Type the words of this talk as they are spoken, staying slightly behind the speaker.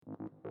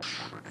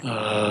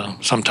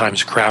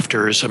sometimes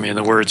crafters. I mean,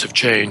 the words have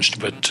changed,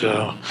 but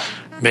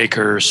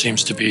maker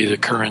seems to be the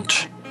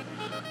current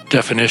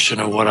definition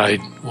of what I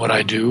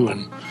do,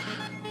 and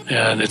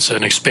it's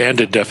an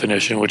expanded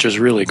definition, which is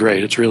really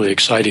great. It's really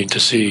exciting to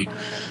see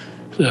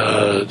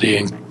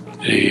the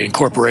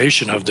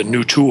incorporation of the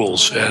new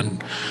tools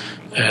and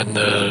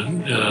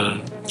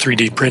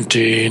 3D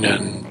printing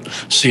and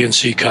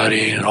CNC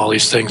cutting and all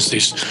these things,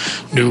 these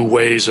new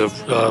ways of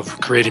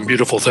creating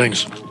beautiful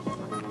things.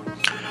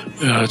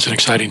 It's an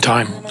exciting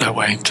time that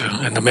way,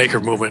 and the maker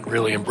movement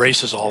really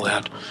embraces all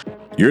that.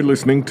 You're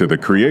listening to the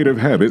Creative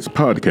Habits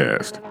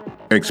Podcast,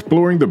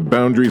 exploring the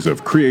boundaries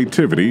of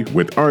creativity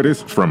with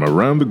artists from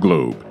around the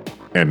globe.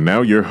 And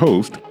now your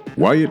host,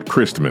 Wyatt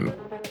Christman.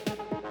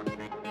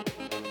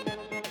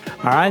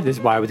 All right, this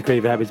is Wyatt with the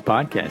Creative Habits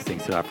Podcast.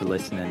 Thanks a lot for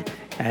listening.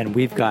 And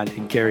we've got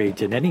Gary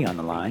Janetti on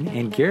the line.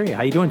 And Gary,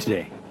 how you doing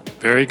today?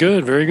 Very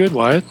good,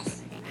 Wyatt.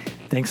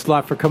 Thanks a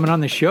lot for coming on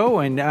the show.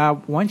 And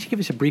why don't you give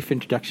us a brief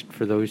introduction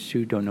for those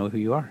who don't know who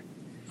you are?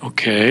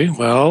 Okay,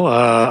 well,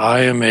 I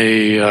am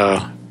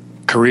a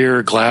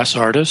career glass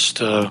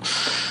artist,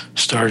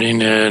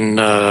 starting in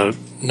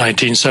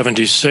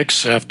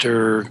 1976.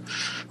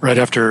 Right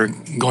after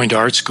going to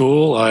art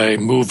school, I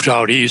moved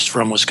out east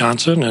from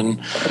Wisconsin and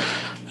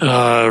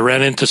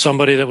ran into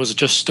somebody that was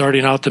just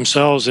starting out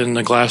themselves in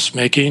the glass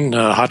making,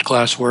 hot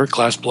glass work,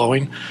 glass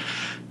blowing,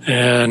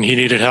 and he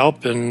needed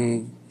help,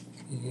 and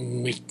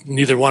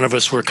neither one of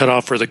us were cut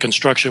off for the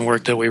construction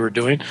work that we were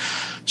doing.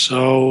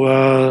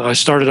 So I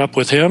started up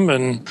with him,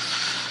 and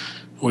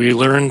we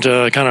learned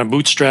kind of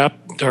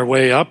bootstrapped our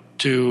way up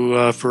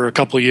to for a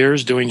couple of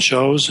years doing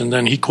shows, and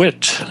then he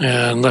quit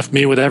and left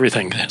me with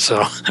everything.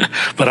 So,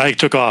 but I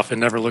took off and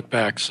never looked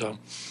back. So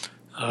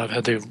I've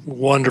had the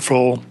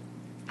wonderful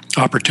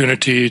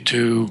opportunity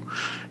to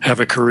have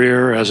a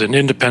career as an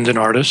independent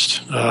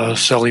artist,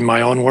 selling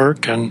my own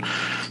work, and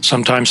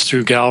sometimes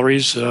through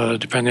galleries,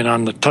 depending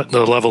on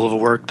the level of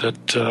work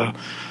that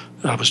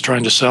I was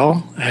trying to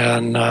sell.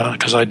 And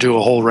because I do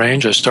a whole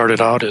range, I started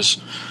out as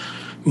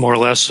more or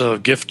less a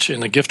gift in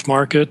the gift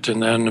market,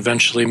 and then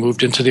eventually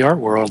moved into the art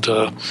world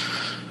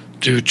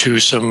due to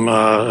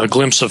a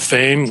glimpse of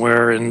fame,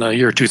 where in the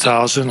year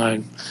 2000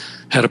 I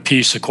had a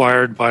piece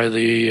acquired by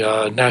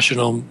the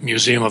National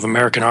Museum of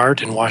American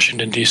Art in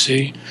Washington,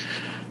 D.C.,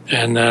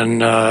 and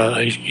then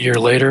a year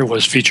later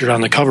was featured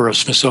on the cover of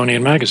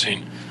Smithsonian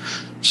Magazine.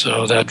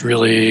 So that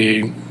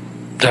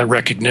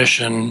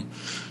recognition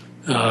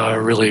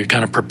really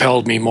kind of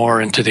propelled me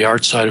more into the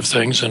art side of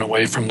things and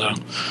away from the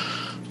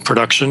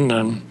production.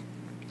 And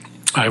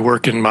I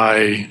work in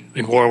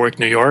Warwick,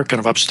 New York, kind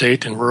of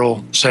upstate in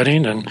rural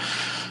setting, and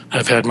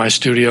I've had my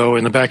studio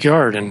in the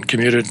backyard and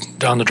commuted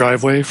down the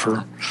driveway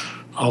for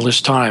all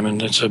this time,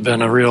 and it's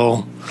been a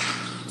real.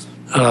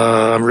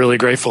 I'm really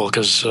grateful,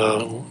 because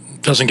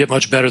it doesn't get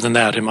much better than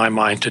that in my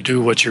mind, to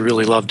do what you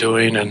really love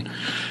doing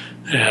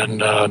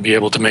and be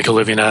able to make a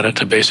living at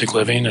it, a basic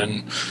living,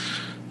 and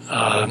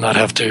not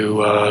have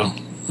to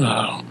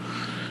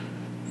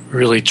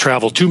really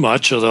travel too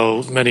much,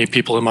 although many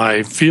people in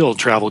my field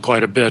travel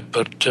quite a bit,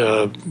 but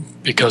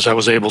because I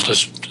was able to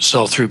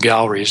sell through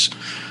galleries,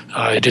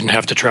 I didn't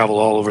have to travel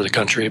all over the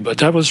country. But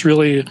that was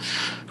really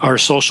our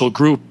social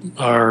group,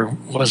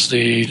 was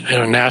the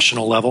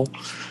national level.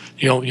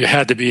 You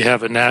had to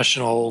have a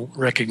national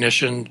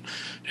recognition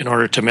in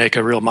order to make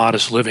a real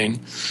modest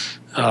living.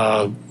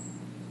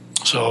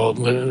 So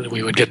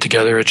we would get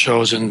together at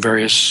shows in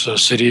various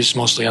cities,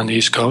 mostly on the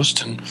East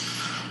Coast, and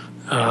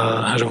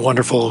had a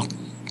wonderful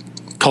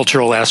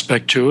cultural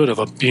aspect to it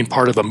of being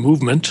part of a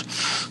movement.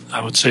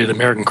 I would say the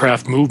American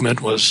craft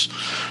movement was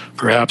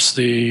perhaps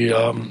the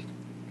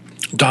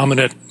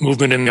dominant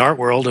movement in the art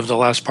world of the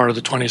last part of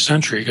the 20th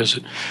century, because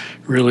it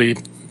really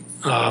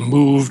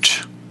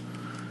moved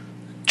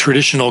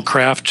traditional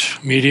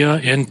craft media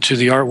into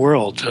the art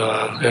world,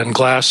 and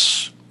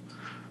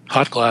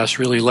hot glass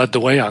really led the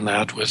way on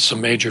that, with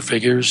some major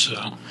figures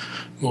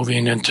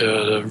moving into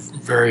the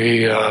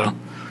very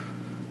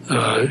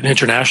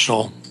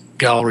international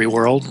gallery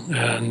world,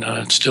 and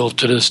it's still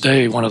to this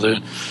day one of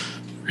the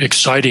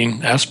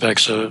exciting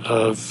aspects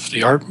of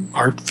the art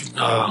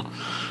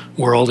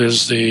world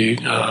is the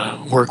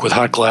work with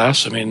hot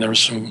glass. I mean, there was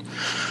some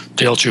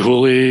Dale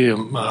Chihuly,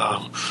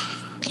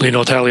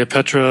 Lino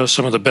Tagliapietra,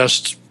 some of the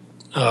best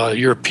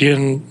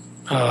European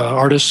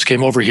artists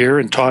came over here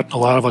and taught a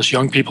lot of us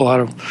young people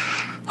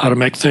how to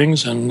make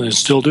things, and they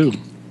still do.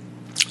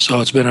 So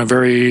it's been a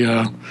very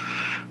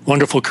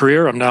wonderful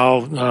career. I'm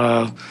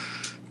now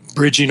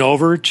bridging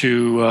over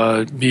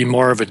to be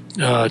more of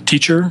a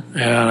teacher,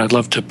 and I'd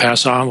love to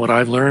pass on what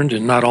I've learned,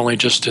 and not only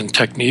just in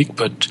technique,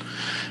 but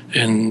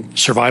in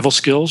survival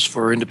skills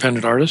for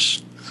independent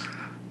artists.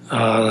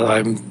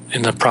 I'm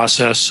in the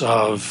process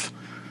of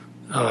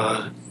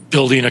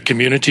building a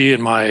community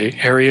in my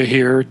area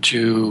here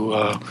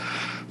to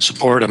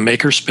support a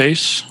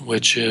makerspace,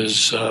 which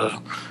is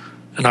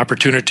an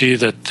opportunity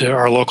that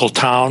our local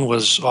town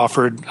was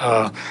offered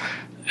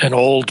an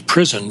old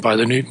prison by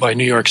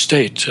New York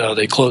State.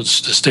 The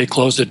state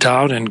closed it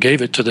down and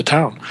gave it to the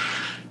town.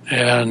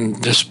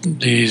 and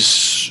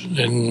these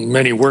in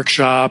many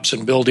workshops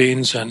and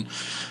buildings, and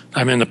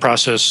I'm in the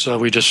process.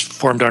 We just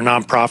formed our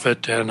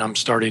nonprofit, and I'm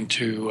starting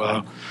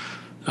to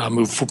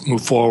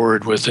move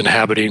forward with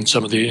inhabiting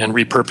some of and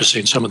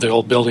repurposing some of the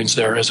old buildings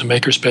there as a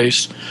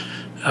makerspace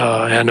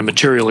and a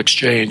material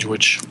exchange,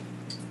 which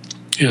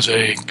is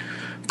a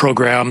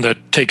program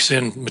that takes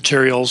in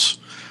materials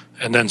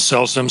and then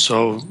sells them.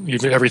 So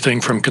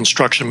everything from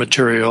construction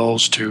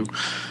materials to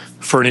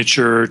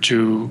furniture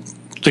to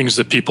things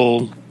that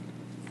people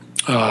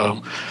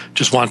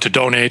just want to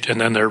donate,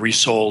 and then they're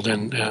resold,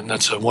 and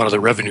that's one of the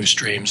revenue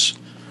streams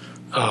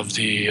of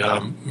the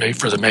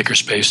for the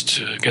makerspace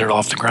to get it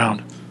off the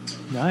ground.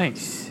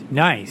 Nice.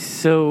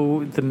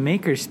 So the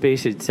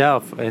makerspace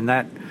itself and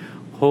that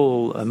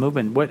whole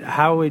movement,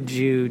 how would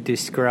you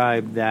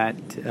describe that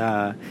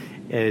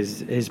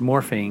as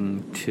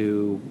morphing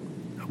to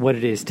what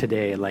it is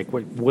today? Like,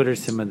 what are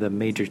some of the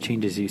major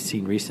changes you've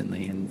seen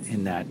recently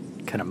in that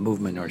kind of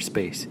movement or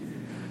space?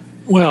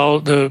 Well,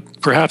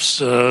 perhaps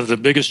the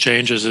biggest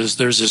change is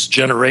there's this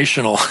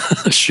generational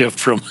shift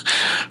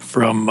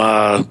from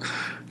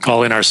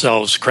calling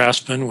ourselves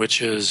craftsmen,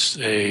 which is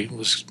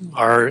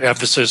our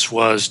emphasis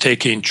was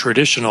taking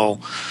traditional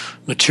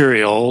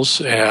materials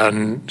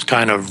and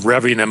kind of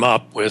revving them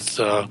up with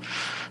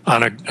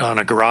on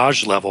a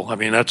garage level. I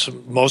mean, that's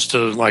most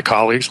of my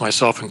colleagues,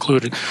 myself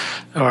included,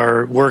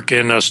 are work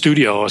in a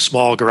studio, a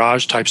small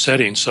garage type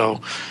setting.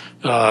 So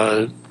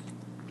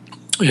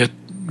it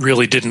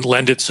really didn't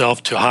lend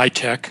itself to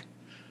high-tech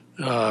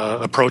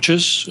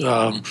approaches,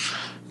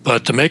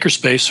 but the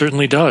makerspace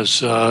certainly does.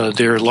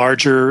 They're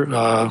larger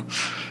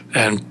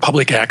and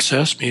public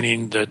access,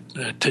 meaning that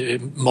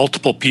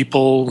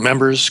multiple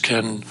members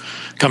can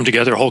come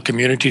together, a whole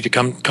community to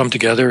come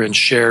together and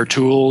share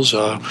tools,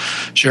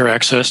 share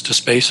access to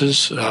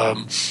spaces,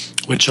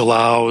 which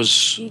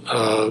allows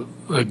a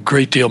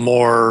great deal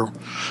more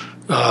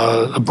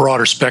a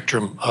broader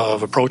spectrum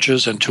of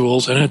approaches and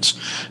tools, and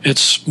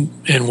it's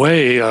in a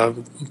way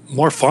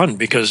more fun,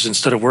 because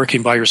instead of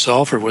working by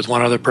yourself or with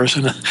one other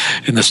person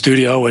in the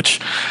studio, which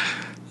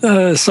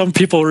some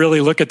people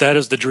really look at that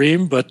as the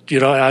dream, but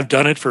I've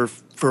done it for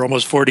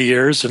almost 40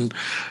 years, and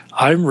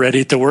I'm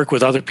ready to work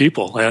with other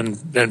people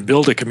and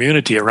build a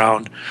community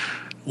around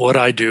what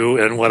I do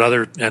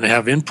and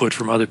have input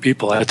from other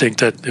people. I think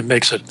that it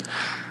makes it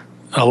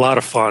a lot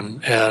of fun,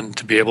 and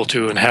to be able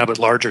to inhabit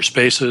larger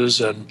spaces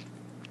and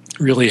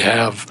really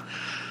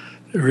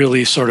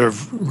sort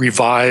of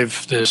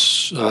revive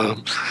this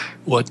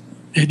what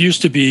it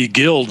used to be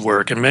guild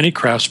work, and many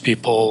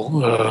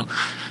craftspeople,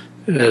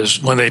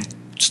 as when they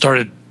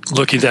started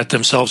looking at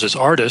themselves as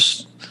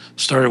artists,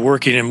 started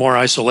working in more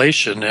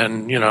isolation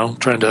and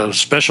trying to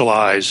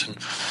specialize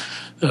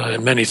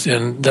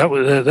and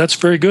that's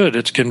very good.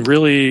 It can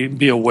really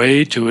be a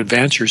way to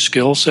advance your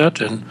skill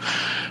set,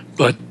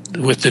 but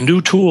with the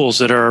new tools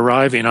that are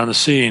arriving on the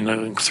scene,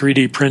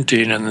 3D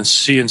printing and the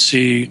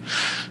CNC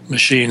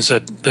machines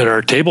that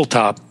are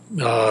tabletop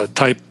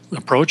type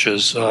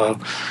approaches,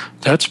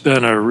 that's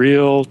been a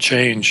real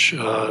change,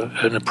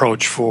 an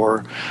approach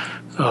for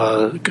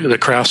the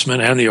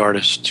craftsman and the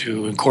artist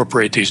to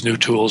incorporate these new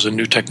tools and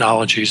new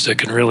technologies that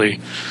can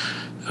really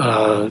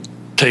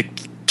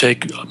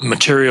take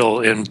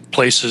material in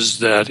places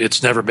that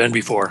it's never been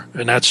before,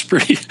 and that's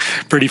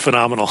pretty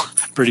phenomenal.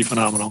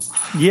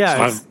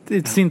 Yeah, so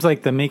it seems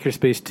like the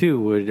makerspace too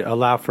would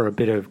allow for a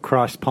bit of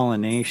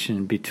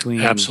cross-pollination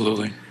between.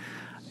 Absolutely.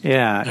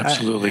 Yeah,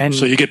 absolutely.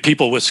 So you get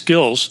people with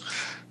skills.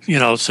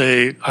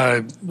 Say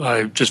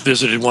I just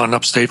visited one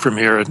upstate from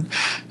here,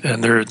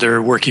 and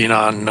they're working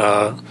on.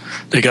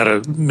 They got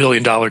a $1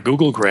 million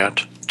Google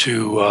grant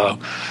to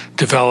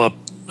develop.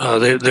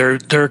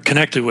 They're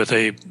connected with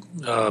a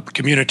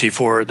community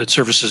that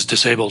services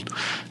disabled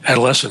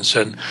adolescents,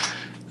 and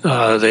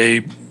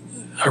they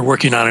are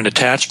working on an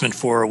attachment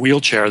for a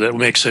wheelchair that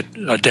makes it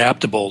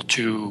adaptable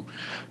to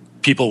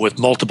people with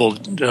multiple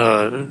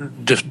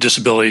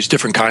disabilities,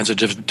 different kinds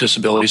of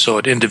disabilities, so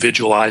it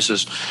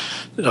individualizes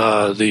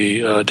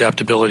the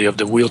adaptability of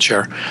the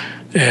wheelchair.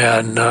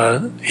 And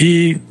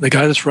the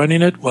guy that's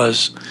running it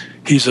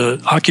he's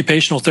an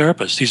occupational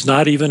therapist. He's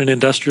not even an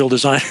industrial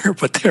designer,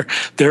 but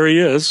there he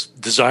is,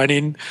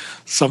 designing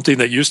something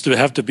that used to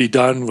have to be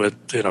done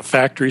in a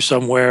factory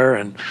somewhere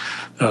and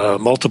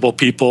multiple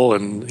people,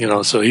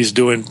 and so he's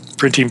doing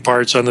printing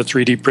parts on the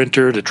 3D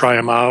printer to try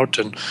them out,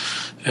 and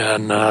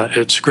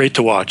it's great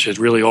to watch. It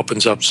really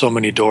opens up so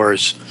many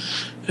doors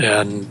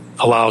and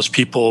allows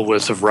people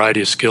with a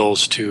variety of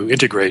skills to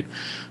integrate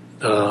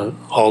the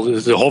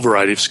whole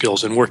variety of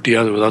skills and work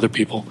together with other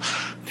people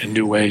in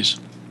new ways.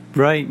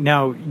 Right.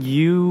 Now,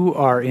 you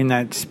are in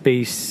that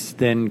space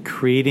then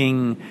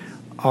creating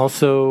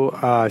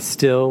also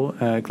still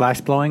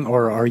glass blowing,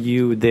 or are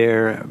you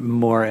there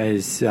more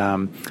as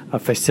a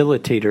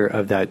facilitator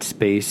of that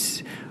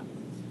space,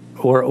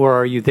 or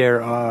are you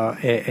there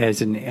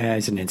as an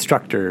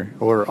instructor,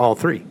 or all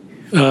three?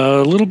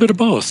 A little bit of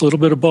both.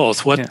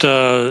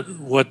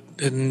 What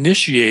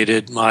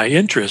initiated my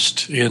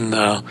interest in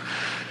the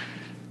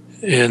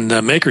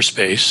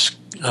makerspace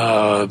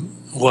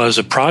was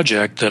a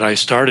project that I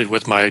started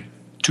with my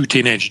 2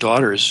 teenage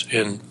daughters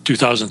in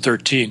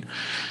 2013,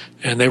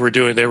 and they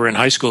were in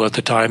high school at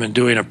the time and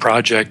doing a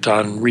project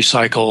on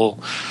recycling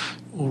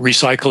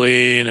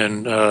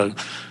and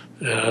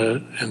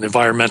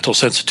environmental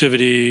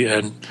sensitivity.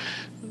 And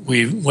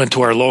we went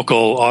to our local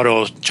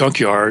auto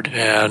junkyard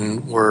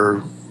and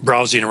were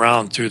browsing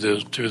around through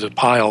the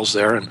piles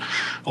there and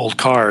old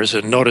cars,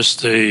 and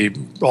noticed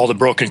all the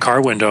broken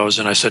car windows.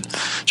 And I said,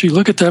 "Gee,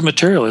 look at that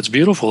material! It's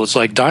beautiful. It's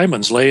like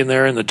diamonds laying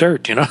there in the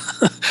dirt, you know."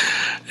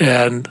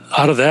 And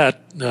out of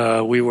that,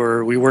 we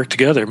worked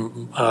together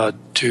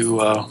to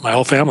my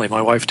whole family,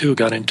 my wife too,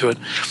 got into it,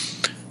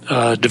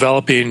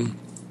 developing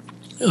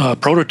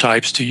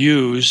prototypes to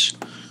use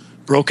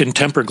broken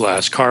tempered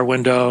glass, car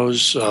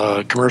windows,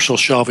 commercial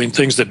shelving,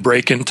 things that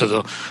break into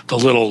the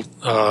little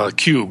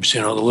cubes,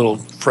 the little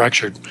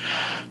fractured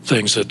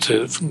things that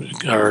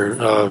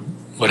are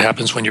what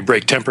happens when you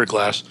break tempered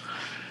glass,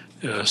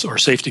 or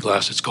safety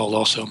glass it's called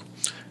also.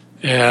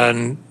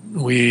 And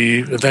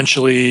we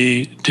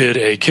eventually did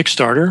a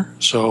Kickstarter,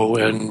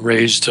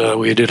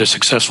 we did a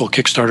successful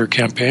Kickstarter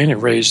campaign. It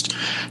raised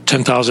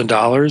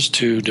 $10,000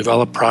 to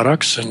develop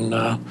products, and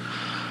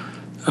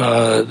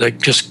that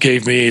just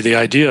gave me the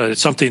idea.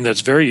 It's something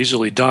that's very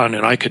easily done,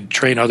 and I could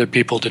train other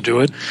people to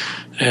do it.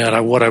 And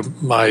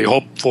my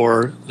hope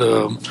for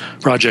the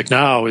project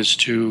now is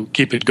to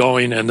keep it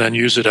going and then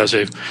use it as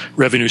a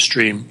revenue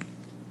stream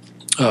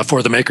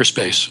for the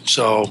makerspace.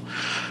 So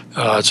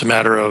it's a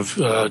matter of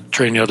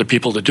training other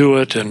people to do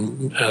it,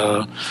 and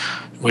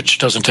which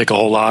doesn't take a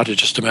whole lot. It's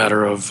just a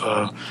matter of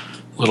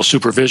little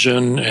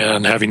supervision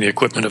and having the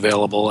equipment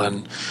available.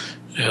 And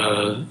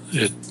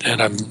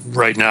I'm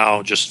right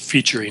now just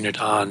featuring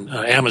it on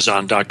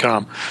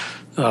Amazon.com.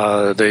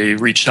 They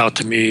reached out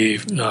to me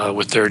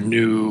with their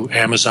new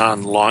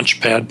Amazon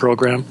Launchpad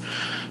program.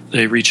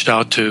 They reached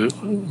out to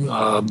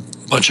a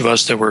bunch of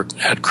us that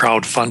had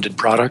crowd-funded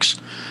products,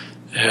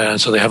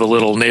 and so they have a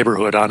little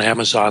neighborhood on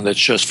Amazon that's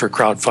just for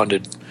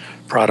crowd-funded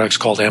products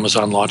called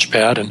Amazon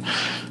Launchpad, and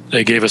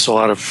they gave us a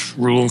lot of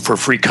room for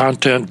free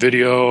content,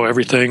 video,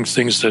 everything,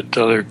 things that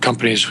other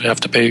companies have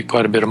to pay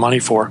quite a bit of money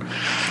for.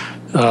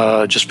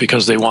 Just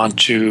because they want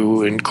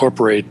to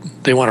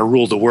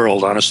rule the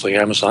world, honestly,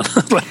 Amazon.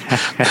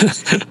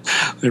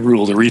 They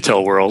rule the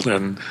retail world,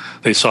 and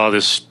they saw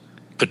this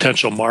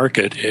potential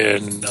market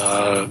in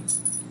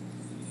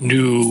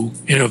new,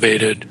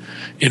 innovative,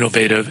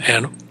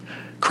 and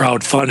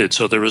crowd-funded.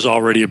 So there was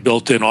already a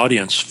built-in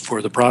audience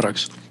for the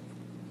products.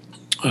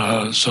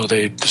 So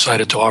they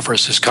decided to offer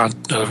us this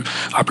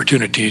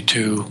opportunity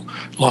to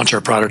launch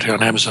our product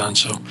on Amazon.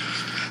 So.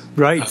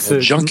 Right. So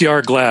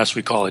Junkyard Glass,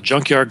 we call it.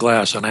 Junkyard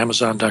Glass on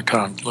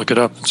Amazon.com. Look it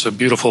up. It's a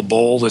beautiful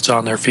bowl that's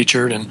on there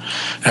featured. And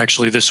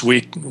actually this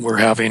week we're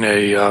having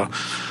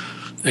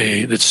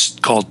it's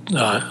called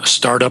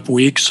Startup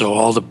Week. So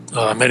all the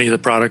many of the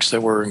products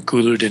that were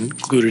included in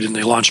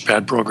the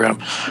Launchpad program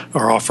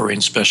are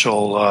offering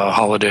special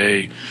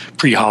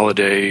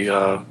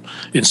pre-holiday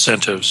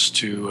incentives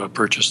to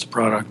purchase the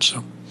product.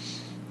 So.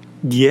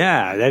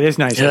 Yeah, that is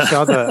nice. Yeah.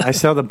 I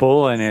saw the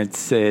bowl, and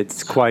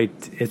it's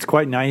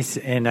quite nice.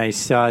 And I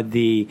saw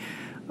the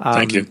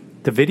Thank you.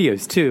 The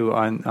videos too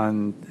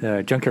on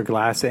Junkyard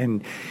Glass.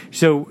 And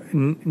so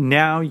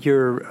now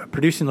you're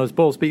producing those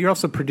bowls, but you're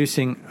also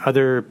producing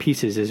other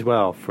pieces as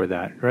well for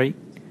that, right?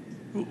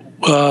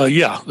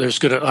 Yeah,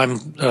 I'm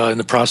in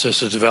the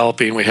process of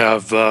developing. We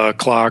have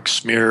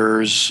clocks,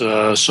 mirrors,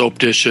 soap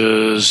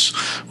dishes.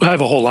 We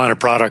have a whole line of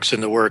products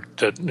in the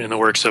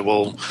works that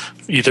will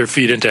either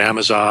feed into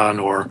Amazon,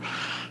 or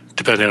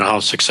depending on how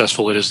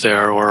successful it is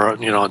there, or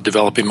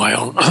developing my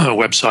own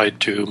website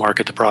to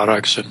market the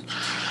products. And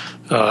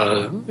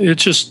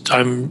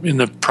I'm in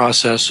the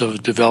process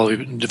of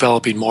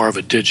developing more of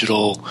a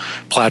digital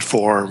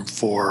platform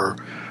for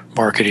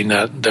marketing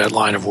that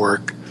line of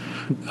work.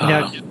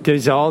 Now,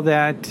 does all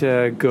that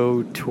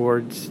go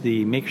towards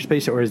the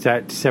makerspace, or is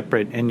that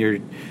separate? And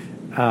you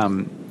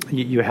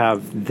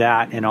have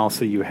that, and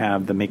also you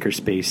have the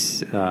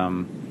makerspace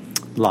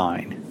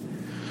line.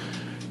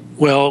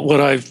 Well, what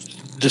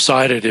I've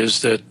decided is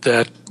that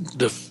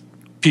the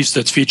piece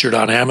that's featured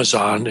on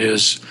Amazon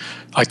is,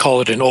 I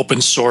call it an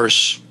open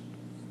source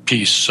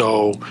piece.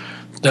 So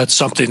that's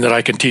something that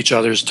I can teach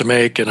others to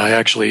make, and I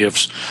have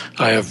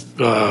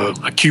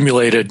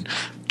accumulated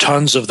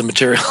tons of the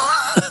material.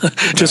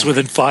 Just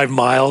within 5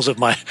 miles of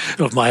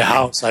my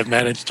house, I've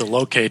managed to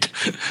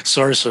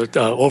source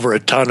over a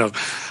ton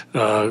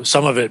of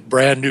some of it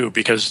brand new,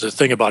 because the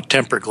thing about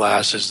tempered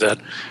glass is that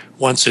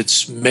once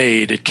it's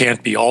made, it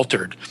can't be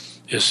altered.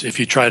 If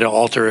you try to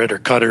alter it or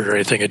cut it or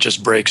anything, it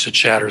just breaks, it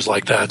shatters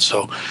like that.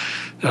 So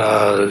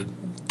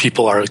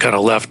people are kind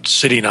of left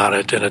sitting on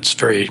it, and it's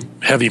very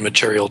heavy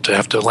material to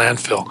have to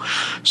landfill.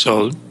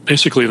 So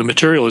basically the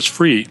material is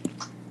free.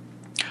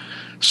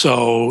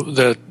 So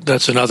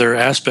that's another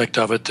aspect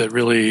of it that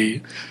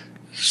really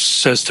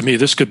says to me,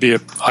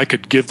 I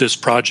could give this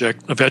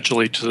project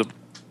eventually to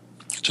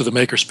the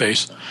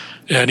makerspace,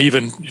 and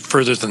even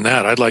further than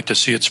that, I'd like to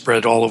see it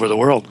spread all over the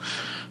world,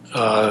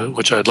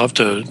 which I'd love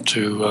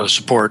to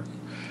support.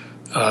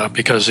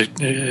 because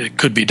it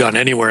could be done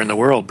anywhere in the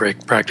world,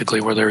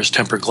 practically, where there is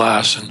tempered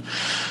glass, and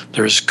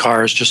there's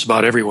cars just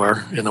about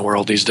everywhere in the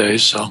world these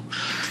days. So.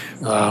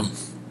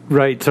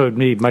 Right, so it'd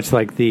be much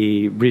like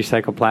the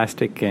recycled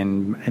plastic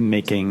and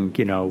making,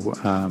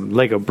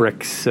 Lego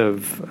bricks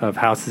of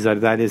houses out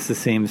of that is the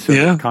same sort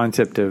of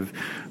concept of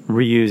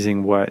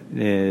reusing what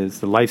is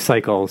the life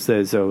cycle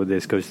says,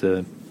 this goes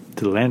to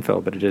the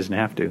landfill, but it doesn't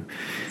have to.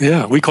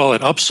 Yeah, we call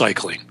it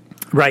upcycling.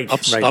 Right,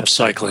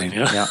 upcycling.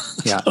 Yeah.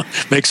 So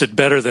makes it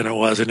better than it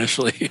was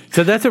initially.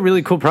 So that's a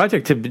really cool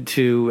project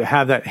to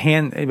have that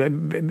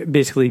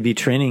basically be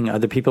training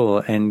other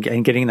people and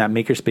getting that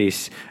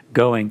makerspace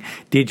going.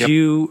 Did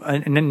you?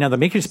 Now the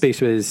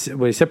makerspace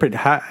was separate.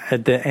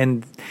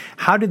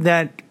 How did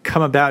that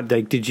come about?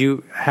 Like, did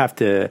you have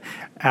to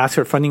ask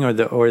for funding,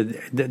 or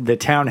the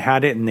town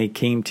had it and they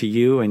came to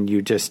you and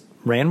you just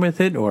ran with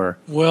it, or?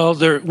 Well,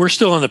 we're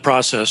still in the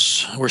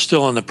process. We're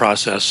still in the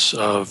process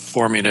of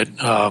forming it.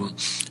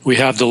 We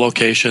have the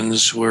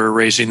locations. We're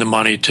raising the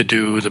money to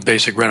do the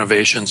basic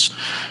renovations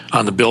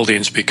on the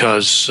buildings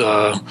because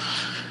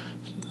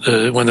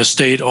when the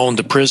state owned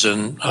the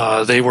prison,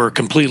 they were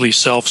completely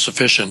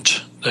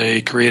self-sufficient.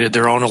 They created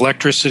their own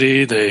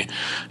electricity. They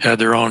had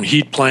their own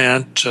heat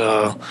plant.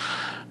 So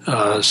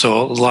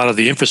a lot of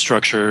the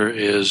infrastructure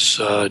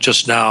is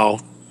just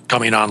now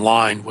coming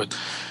online with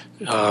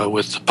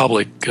the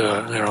public,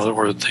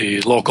 or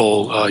the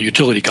local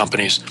utility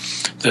companies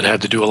that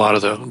had to do a lot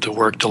of the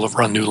work to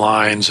run new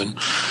lines. And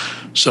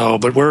so,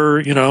 but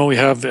we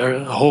have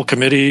a whole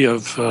committee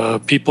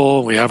of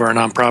people. We have our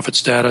nonprofit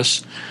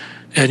status.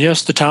 And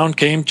yes, the town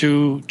came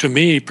to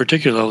me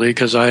particularly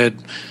because I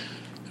had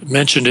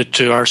mentioned it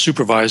to our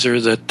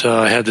supervisor that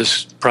I had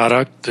this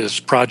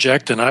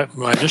project, and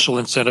my initial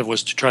incentive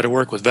was to try to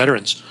work with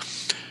veterans.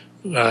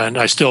 And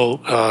I still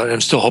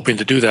am hoping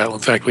to do that. In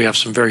fact, we have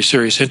some very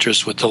serious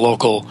interest with the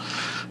local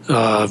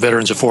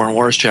Veterans of Foreign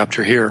Wars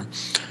chapter here,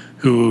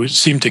 who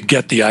seem to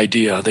get the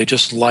idea. They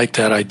just like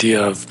that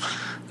idea of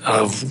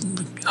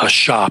a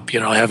shop,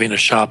 having a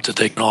shop that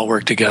they can all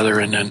work together.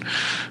 And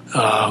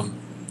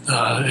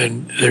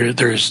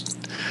there's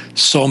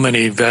so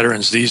many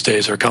veterans these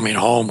days are coming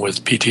home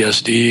with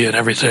PTSD and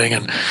everything,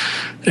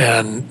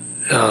 and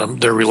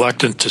they're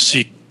reluctant to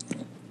seek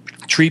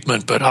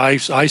treatment, but I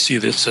see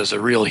this as a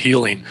real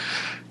healing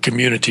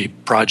community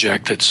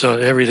project. It's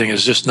everything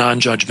is just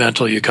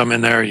non-judgmental. You come in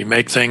there, you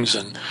make things,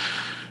 and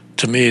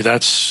to me,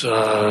 that's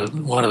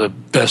one of the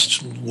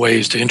best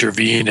ways to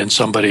intervene in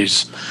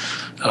somebody's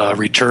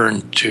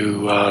return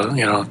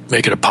to,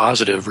 make it a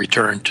positive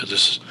return to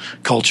this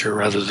culture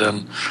rather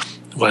than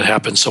what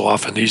happens so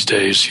often these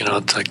days.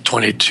 It's like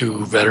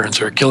 22 veterans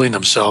are killing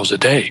themselves a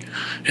day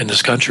in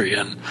this country,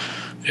 and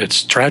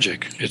it's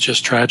tragic. It's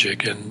just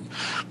tragic. And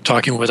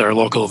talking with our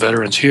local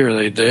veterans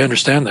here, they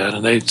understand that,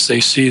 and they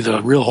see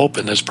the real hope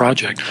in this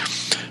project.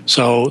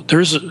 So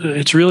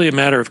it's really a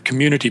matter of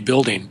community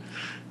building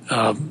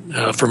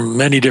from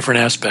many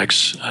different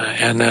aspects,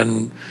 and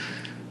then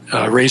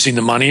raising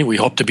the money. We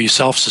hope to be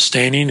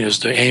self-sustaining is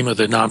the aim of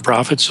the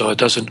nonprofit. So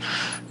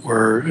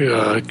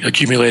we're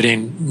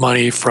accumulating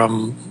money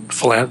from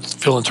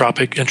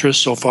philanthropic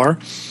interests so far,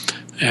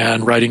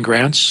 and writing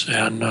grants,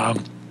 and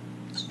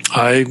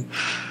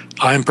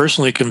I'm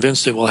personally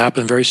convinced it will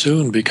happen very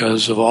soon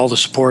because of all the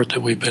support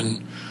that we've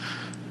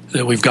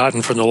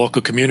gotten from the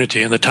local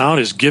community, and the town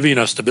is giving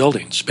us the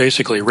buildings,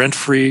 basically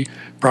rent-free,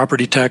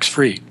 property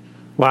tax-free.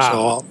 Wow!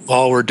 So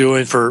all we're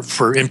doing for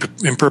in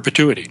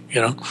perpetuity,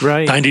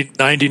 right?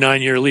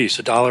 99-year lease,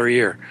 $1 a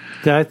year.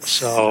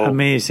 That's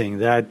amazing.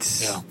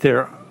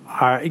 There are.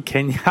 I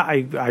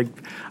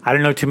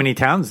don't know too many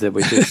towns that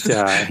would just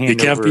hand you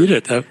can't over. Beat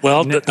it.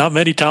 Not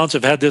many towns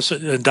have had this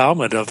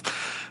endowment of.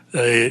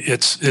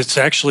 It's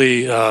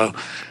actually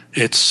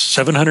it's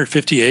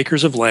 750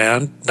 acres of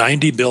land,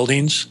 90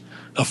 buildings,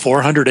 a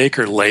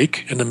 400-acre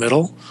lake in the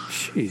middle.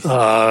 It's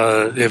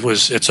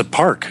a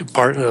park.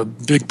 A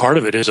big part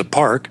of it is a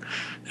park,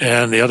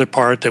 and the other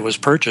part that was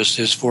purchased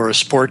is for a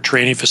sport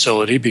training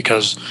facility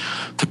because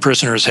the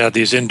prisoners had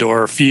these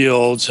indoor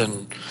fields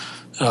and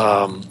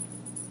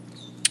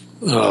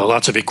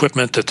lots of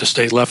equipment that the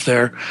state left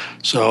there.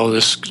 So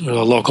this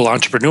local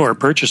entrepreneur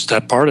purchased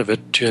that part of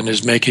it and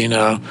is making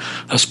a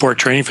sport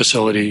training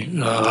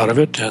facility out of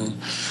it. And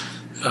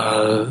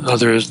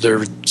others,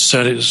 they're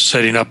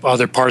setting up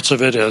other parts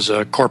of it as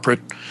a corporate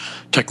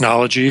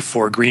technology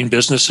for green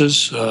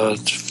businesses.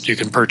 You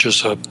can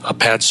purchase a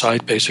pad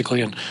site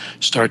basically and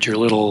start your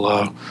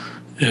little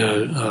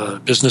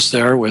business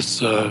there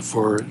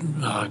for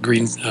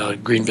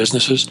green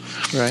businesses.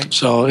 Right.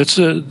 So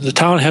the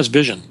town has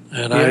vision,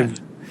 and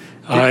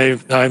I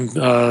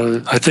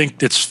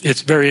think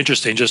it's very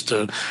interesting. Just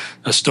a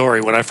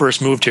story. When I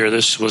first moved here,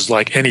 this was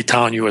like any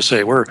town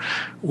USA.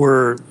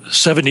 We're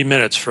 70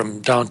 minutes from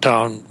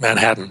downtown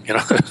Manhattan,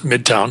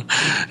 Midtown,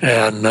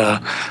 and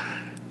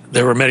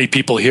there were many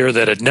people here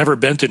that had never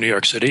been to New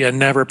York City and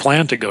never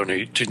planned to go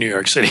to New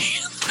York City.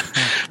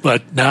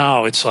 But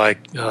now it's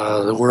like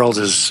the world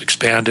has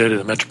expanded and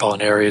the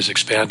metropolitan area has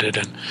expanded,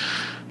 and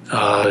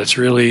It's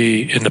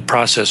really in the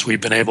process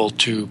we've been able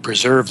to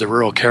preserve the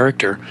rural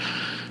character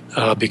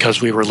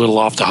because we were a little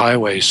off the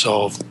highway.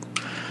 So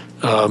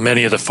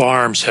many of the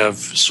farms have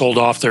sold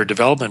off their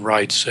development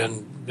rights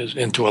and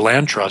into a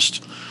land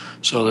trust,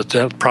 so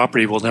that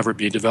property will never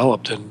be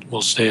developed and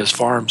will stay as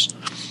farms.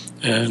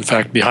 And in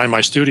fact, behind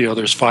my studio,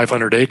 there's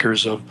 500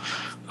 acres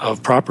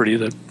of property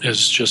that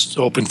is just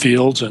open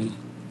fields, and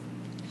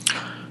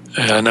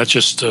that's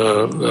just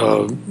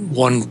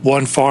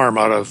one farm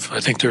out of, I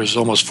think there's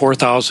almost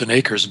 4,000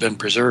 acres been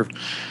preserved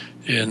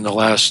in the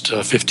last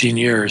 15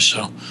 years.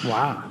 So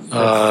wow,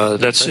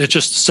 it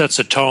just sets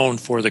a tone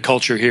for the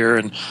culture here,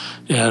 and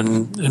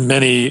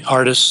many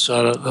artists.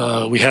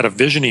 We had a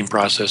visioning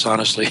process,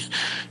 honestly,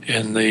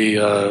 in the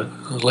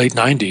late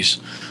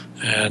 90s,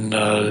 and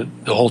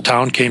the whole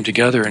town came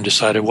together and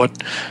decided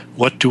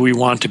what do we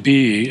want to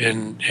be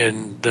in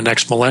the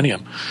next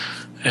millennium.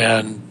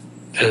 And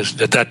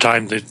at that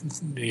time,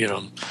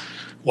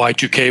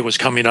 Y2K was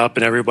coming up,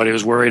 and everybody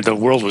was worried the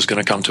world was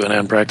going to come to an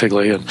end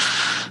practically, and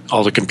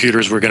all the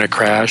computers were going to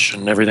crash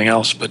and everything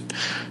else. But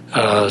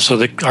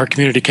our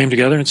community came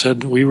together and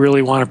said, we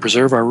really want to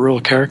preserve our rural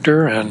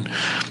character and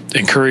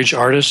encourage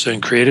artists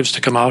and creatives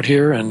to come out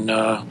here. And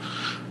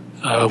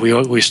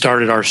we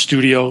started our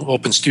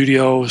open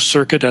studio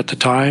circuit at the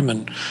time,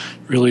 and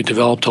really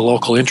developed a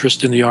local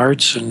interest in the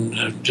arts,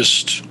 and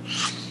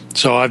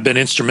so I've been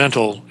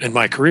instrumental in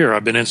my career.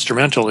 I've been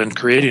instrumental in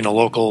creating a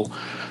local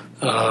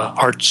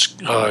arts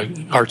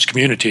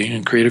community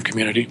and creative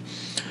community.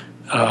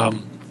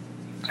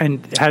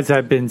 And has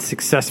that been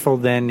successful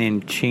then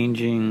in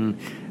changing,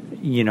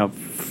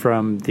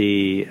 from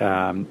the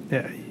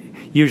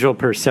usual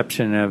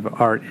perception of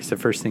art is the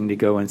first thing to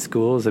go in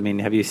schools? I mean,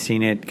 have you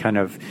seen it kind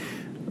of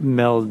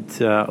meld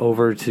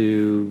over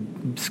to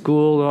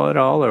school at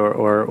all,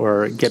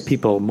 or get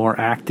people more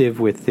active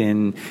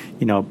within,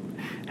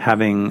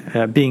 having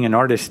being an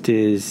artist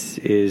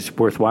is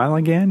worthwhile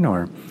again,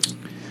 or?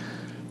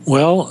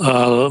 Well,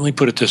 let me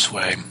put it this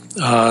way.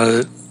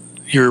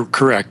 You're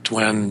correct.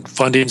 When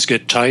fundings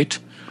get tight,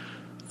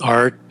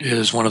 art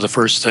is one of the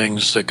first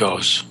things that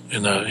goes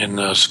in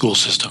the school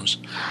systems.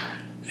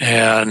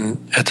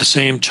 And at the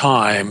same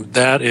time,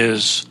 that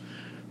is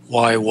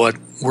why what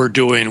we're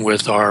doing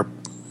with our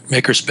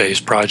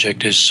Makerspace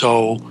project is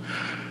so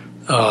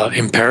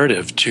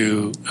imperative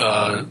to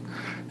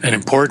and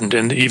important.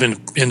 And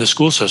even in the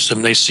school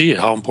system, they see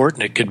how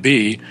important it could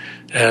be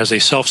as a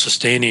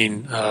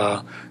self-sustaining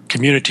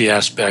community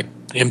aspect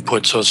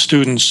input. So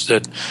students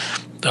that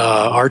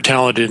are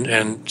talented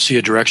and see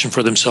a direction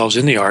for themselves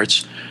in the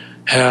arts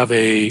have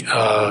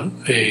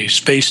a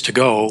space to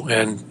go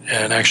and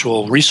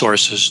actual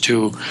resources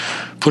to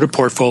put a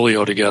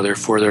portfolio together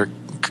for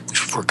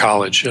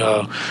college.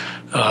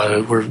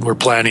 We're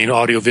planning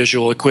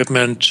audiovisual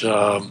equipment,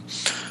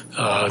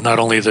 not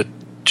only the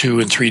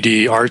 2 and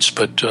 3D arts,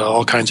 but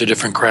all kinds of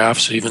different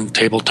crafts, even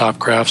tabletop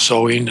crafts,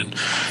 sewing, and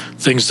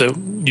things that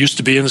used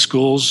to be in the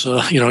schools.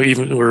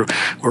 Even we're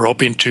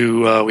hoping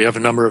to. We have a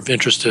number of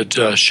interested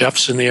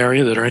chefs in the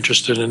area that are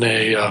interested in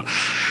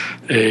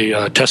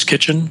a test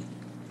kitchen.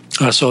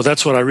 So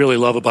that's what I really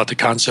love about the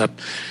concept.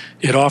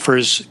 It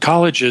offers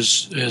college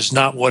is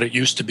not what it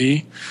used to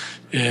be.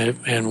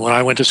 And when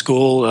I went to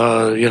school,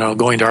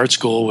 going to art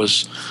school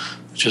was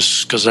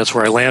just because that's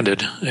where I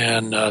landed.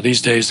 And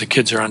these days, the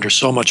kids are under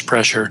so much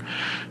pressure,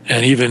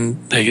 and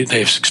even they've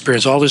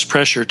experienced all this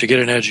pressure to get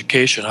an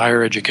education,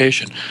 higher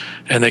education,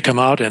 and they come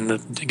out and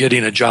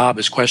getting a job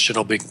is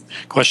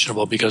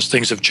questionable because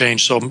things have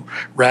changed so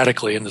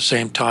radically in the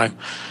same time,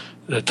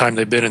 the time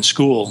they've been in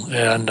school,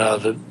 and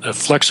the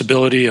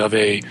flexibility of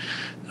a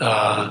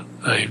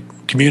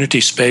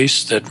community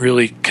space that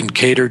really can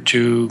cater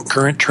to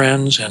current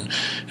trends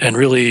and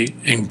really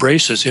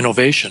embraces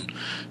innovation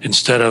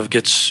instead of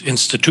gets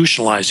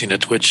institutionalizing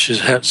it, which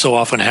so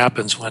often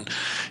happens when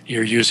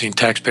you're using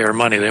taxpayer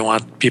money. They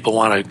want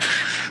to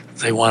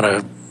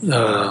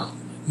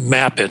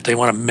map it, they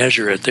want to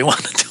measure it, they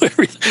want to do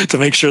everything to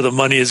make sure the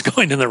money is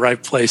going in the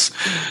right place,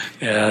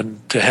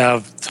 and to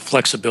have the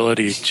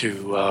flexibility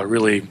to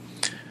really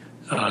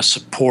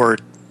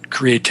support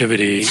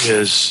creativity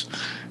is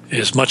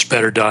much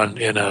better done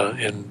in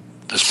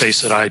the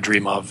space that I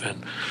dream of,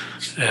 and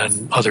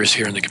others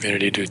here in the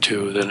community do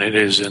too, than it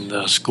is in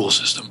the school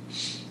system.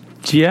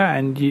 Yeah,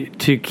 and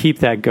to keep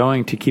that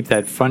going, to keep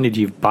that funded,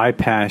 you've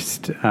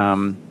bypassed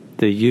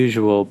the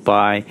usual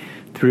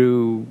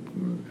through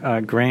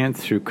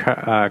grants, through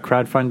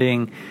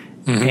crowdfunding,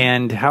 mm-hmm.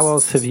 And how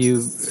else have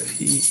you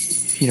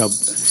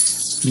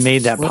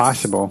made that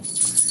possible?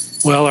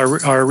 Well,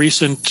 our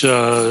recent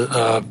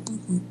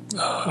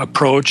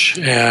approach,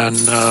 and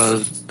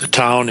the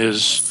town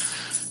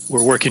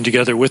we're working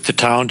together with the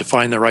town to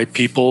find the right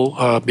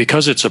people.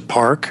 Because it's a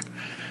park,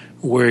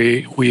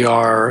 we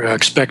are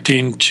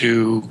expecting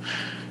to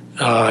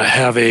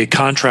have a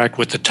contract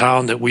with the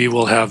town that we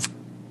will have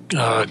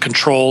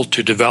control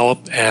to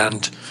develop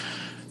and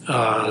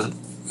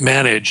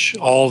manage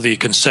all the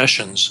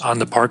concessions on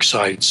the park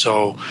site.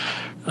 So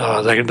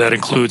that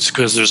includes,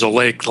 because there's a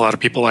lake, a lot of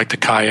people like to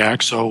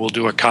kayak, so we'll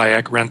do a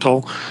kayak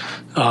rental.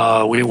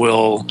 We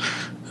will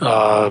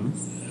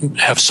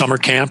have summer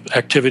camp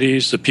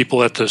activities. The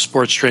people at the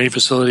sports training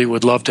facility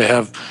would love to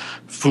have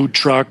food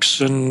trucks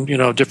and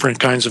different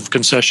kinds of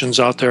concessions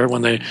out there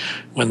when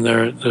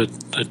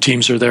the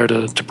teams are there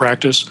to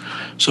practice.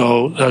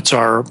 So that's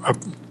our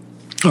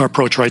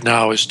approach right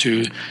now, is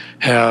to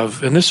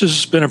have, and this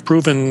has been a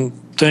proven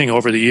thing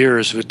over the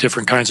years with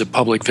different kinds of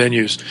public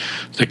venues.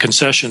 The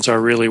concessions are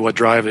really what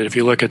drive it. If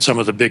you look at some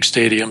of the big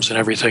stadiums and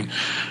everything,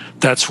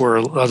 that's where,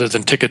 other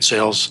than ticket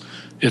sales,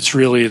 it's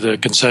really the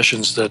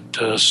concessions that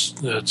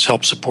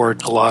help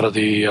support a lot of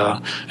the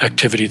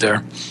activity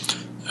there,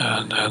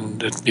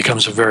 and it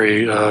becomes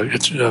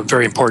it's a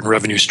very important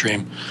revenue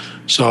stream.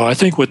 So I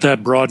think with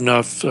that broad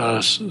enough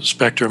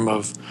spectrum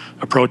of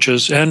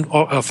approaches and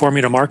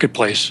forming a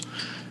marketplace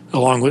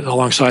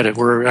alongside it,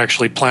 we're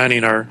actually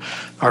planning our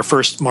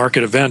first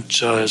market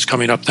event is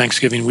coming up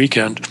Thanksgiving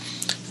weekend,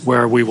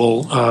 where we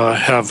will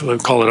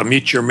call it a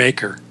Meet Your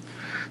Maker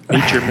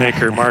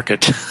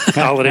market,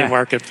 holiday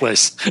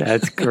marketplace.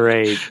 That's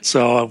great.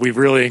 So we've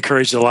really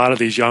encouraged a lot of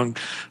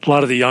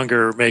the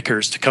younger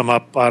makers to come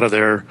up out of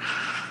their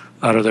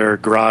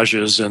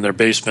garages and their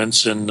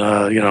basements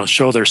and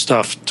show their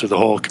stuff to the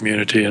whole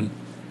community and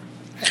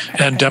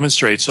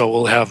demonstrate. So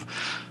we'll have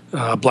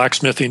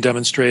blacksmithing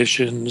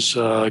demonstrations,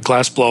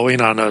 glass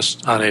blowing on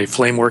a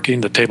flame working,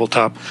 the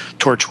tabletop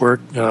torch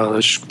work.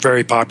 That's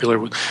very popular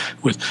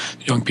with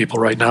young people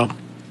right now.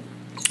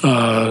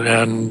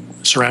 And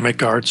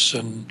ceramic arts,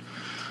 and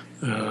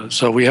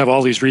so we have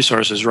all these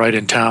resources right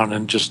in town,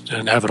 and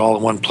have it all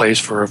in one place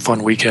for a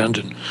fun weekend,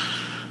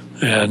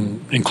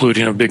 and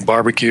including a big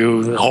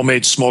barbecue, a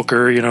homemade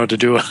smoker, to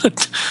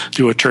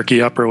do a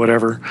turkey up or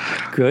whatever.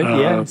 Good,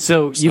 yeah.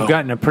 So you've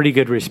gotten a pretty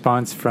good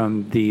response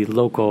from the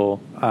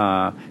local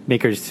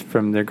makers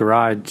from their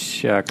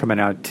garage coming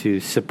out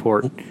to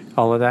support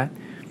all of that.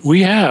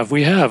 We have.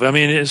 I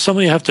mean,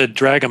 somebody have to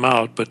drag them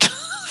out, but.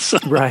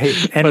 Right,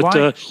 and why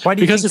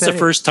do you because it's the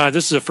first time.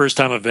 This is a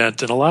first-time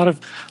event, and a lot of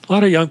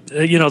young.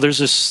 There's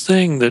this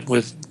thing that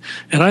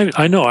and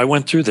I know I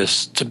went through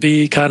this. To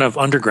be kind of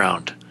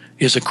underground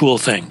is a cool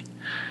thing,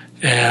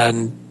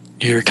 and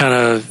you're kind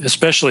of,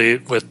 especially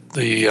with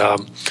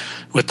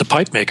the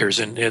pipe makers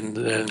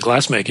in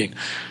glass making,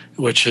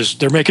 which is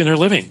they're making their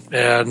living,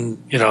 and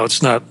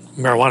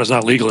marijuana is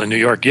not legal in New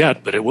York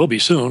yet, but it will be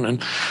soon,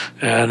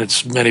 and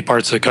it's many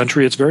parts of the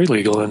country it's very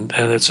legal, and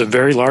it's a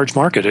very large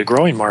market, a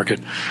growing market.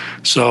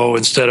 So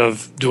instead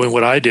of doing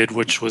what I did,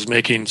 which was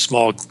making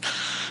small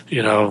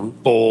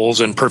bowls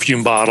and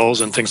perfume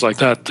bottles and things like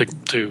that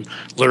to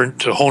learn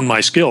to hone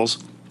my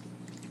skills,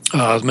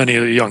 many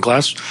of the young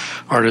glass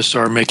artists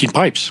are making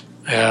pipes,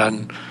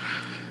 and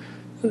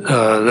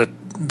that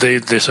they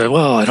say,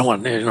 well, I don't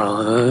want,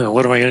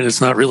 what am I going to,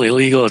 it's not really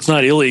illegal. It's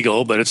not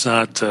illegal, but it's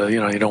not, you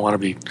don't want to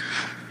be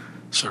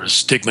sort of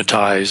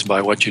stigmatized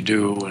by what you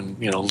do and,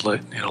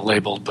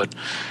 labeled. But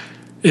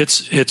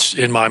it's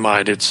in my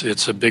mind,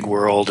 it's a big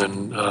world,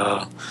 and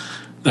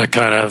that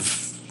kind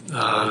of,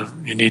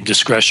 you need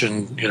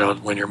discretion,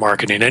 when you're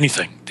marketing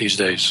anything these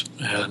days,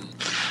 and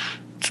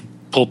to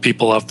pull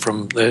people up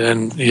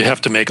and you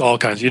have to make all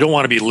kinds. You don't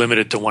want to be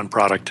limited to one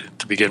product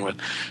to begin with.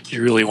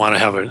 You really want to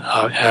have an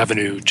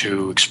avenue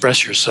to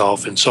express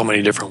yourself in so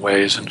many different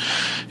ways, and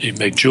you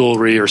make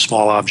jewelry or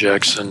small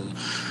objects, and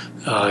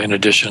in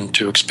addition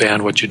to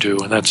expand what you do,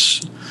 and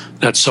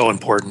that's so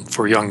important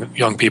for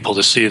young people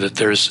to see that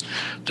there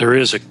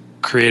is a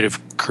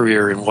creative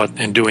career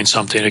in doing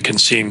something. It can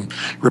seem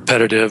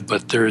repetitive,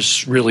 but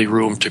there's really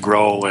room to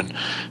grow and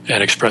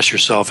express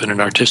yourself in an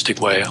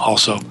artistic way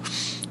also.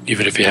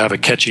 Even if you have a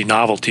catchy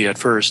novelty at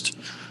first,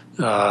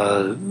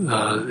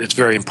 it's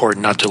very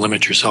important not to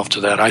limit yourself to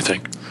that, I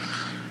think.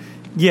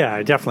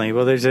 Yeah, definitely.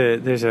 Well, there's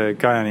a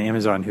guy on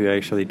Amazon who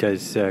actually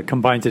does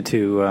combines it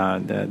to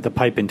the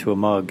pipe into a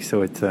mug,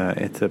 so it's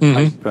a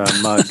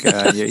pipe mug.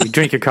 You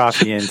drink your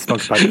coffee and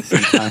smoke a pipe at the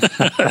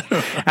same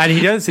time, and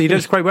he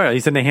does quite well.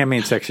 He's in the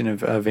handmade section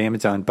of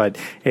Amazon, but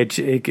it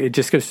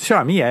just goes to show.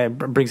 I mean, yeah, it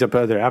brings up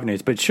other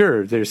avenues, but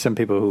sure, there's some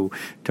people who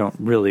don't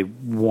really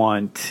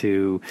want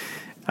to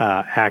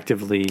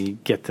actively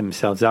get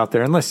themselves out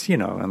there unless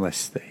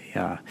they.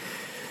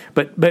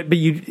 But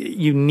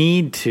you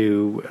need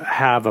to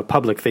have a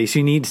public face.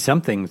 You need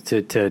something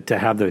to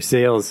have those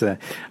sales. And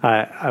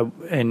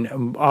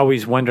I'm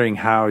always wondering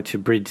how to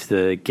bridge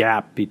the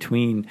gap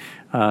between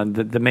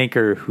the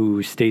maker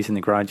who stays in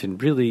the garage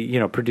and really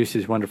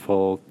produces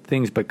wonderful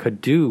things, but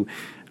could do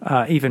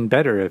even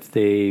better if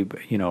they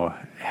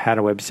had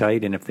a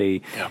website and if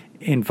they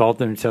involved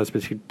themselves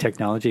with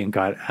technology and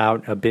got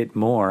out a bit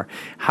more.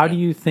 How do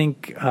you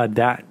think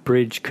that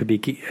bridge could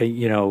be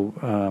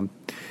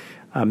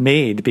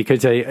made?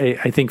 Because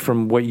I think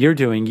from what you're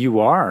doing, you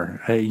are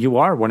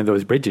one of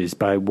those bridges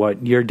by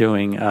what you're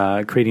doing,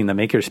 creating the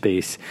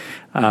makerspace.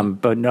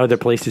 But other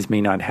places may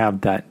not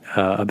have that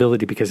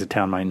ability because the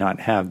town might not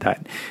have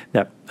that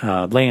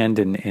land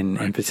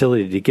and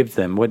facility to give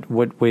them.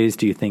 What ways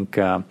do you think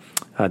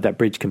that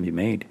bridge can be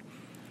made?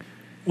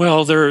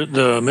 Well,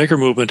 the maker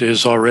movement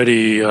is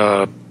already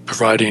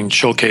providing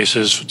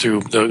showcases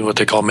through what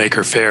they call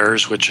maker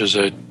fairs, which is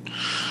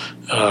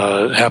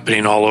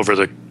happening all over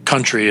the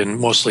country and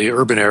mostly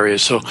urban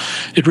areas. So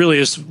it really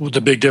is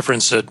the big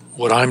difference that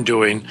what I'm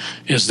doing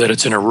is that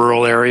it's in a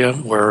rural area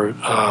where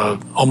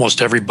almost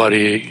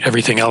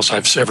everything else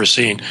I've ever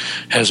seen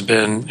has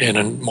been in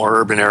a more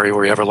urban area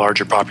where you have a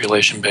larger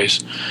population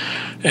base.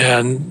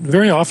 And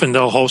very often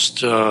they'll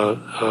host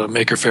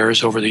maker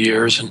fairs over the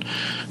years and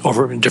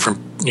over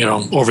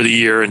the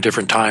year in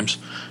different times.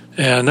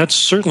 And that's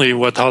certainly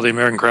how the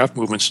American Craft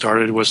Movement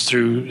started, was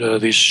through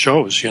these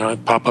shows,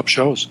 pop-up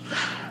shows.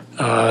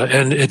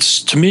 And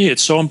to me,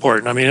 it's so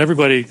important. I mean,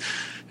 everybody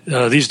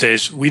these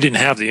days, we didn't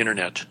have the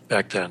internet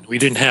back then. We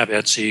didn't have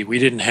Etsy. We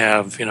didn't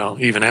have,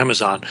 even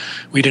Amazon.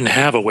 We didn't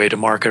have a way to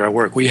market our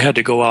work. We had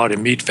to go out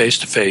and meet face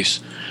to face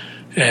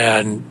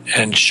and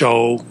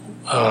show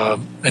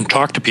and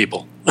talk to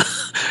people,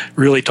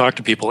 really talk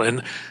to people.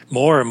 And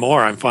more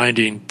I'm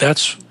finding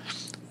that's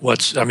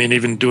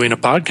even doing a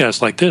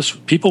podcast like this,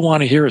 people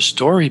want to hear a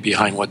story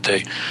behind what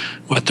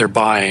they're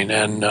buying.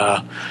 And,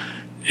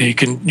 you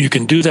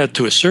can do that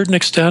to a certain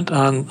extent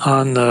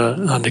on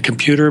the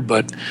computer,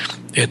 but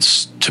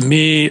it's, to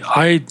me,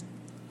 I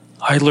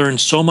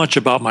learned so much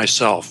about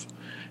myself,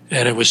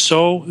 and it was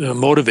so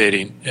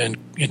motivating and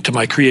into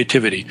my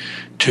creativity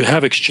to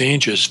have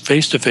exchanges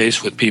face to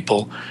face with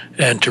people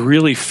and to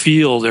really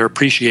feel their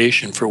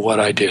appreciation for what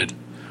I did.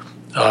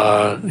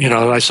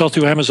 I sell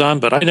through Amazon,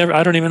 but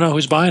I don't even know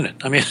who's buying it.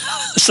 I mean,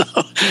 so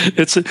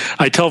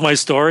I tell my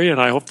story,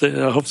 and I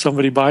hope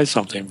somebody buys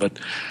something. But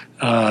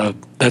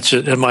that's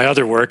it. In my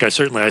other work, I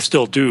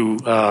still do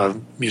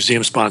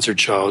museum-sponsored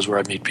shows where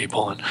I meet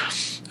people, and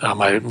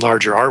my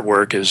larger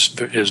artwork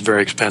is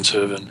very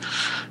expensive, and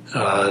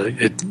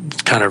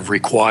it kind of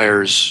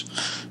requires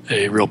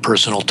a real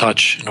personal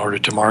touch in order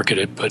to market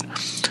it. But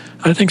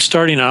I think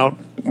starting out,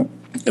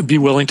 be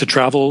willing to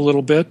travel a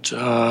little bit.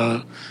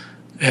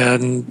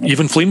 And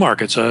even flea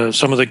markets.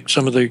 Some of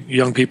the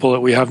young people that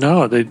we have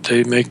now,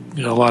 they make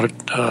a lot of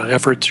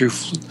effort through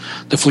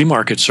the flea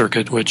market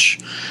circuit, which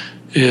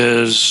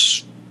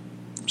is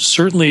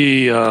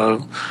certainly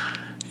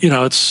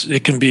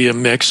it can be a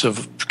mix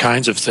of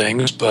kinds of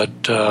things. But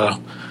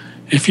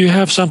if you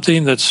have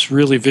something that's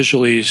really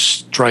visually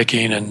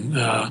striking, and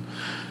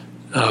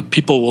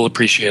people will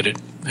appreciate it.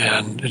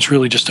 And it's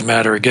really just a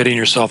matter of getting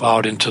yourself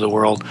out into the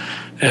world.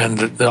 And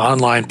the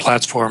online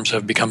platforms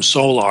have become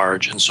so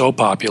large and so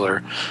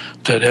popular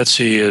that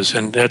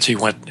Etsy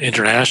went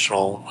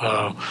international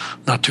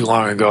not too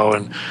long ago.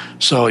 And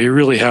so you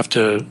really have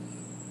to,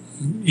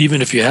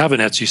 even if you have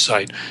an Etsy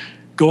site,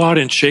 go out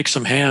and shake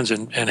some hands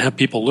and have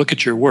people look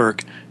at your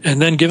work,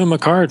 and then give them a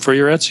card for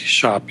your Etsy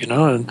shop,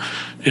 and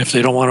if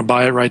they don't want to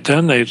buy it right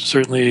then,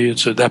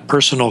 that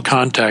personal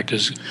contact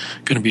is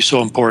going to be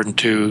so important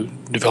to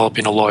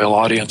developing a loyal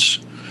audience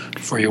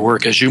for your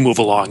work as you move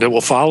along, that will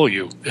follow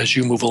you as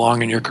you move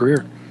along in your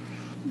career.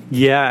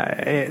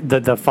 Yeah,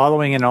 the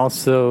following, and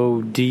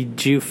also,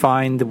 did you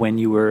find when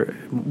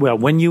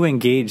you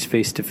engage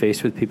face to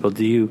face with people,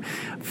 do you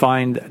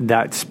find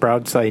that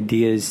sprouts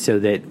ideas so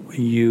that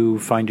you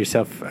find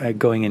yourself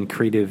going in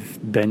creative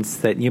bents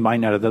that you might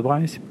not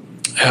otherwise?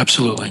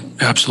 Absolutely.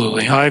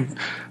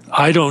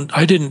 I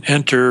didn't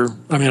enter.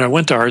 I mean, I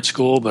went to art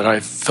school, but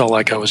I felt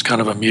like I was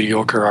kind of a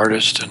mediocre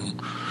artist,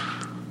 and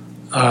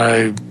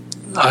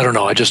I don't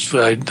know. I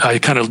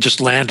kind of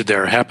just landed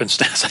there,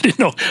 happenstance.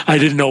 I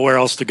didn't know where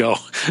else to go,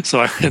 so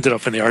I ended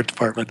up in the art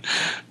department.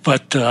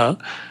 But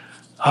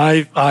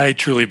I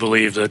truly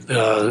believe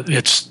that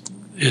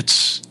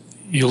it's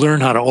you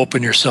learn how to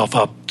open yourself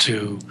up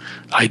to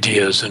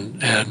ideas,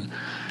 and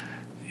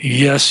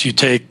yes, you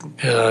take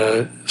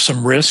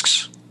some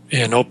risks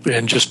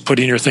in just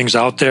putting your things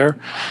out there.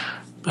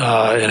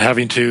 And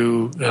having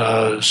to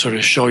sort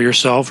of show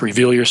yourself,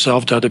 reveal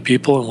yourself to other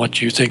people and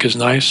what you think is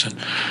nice.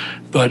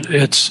 But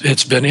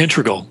it's been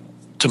integral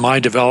to my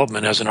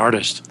development as an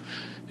artist,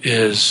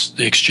 is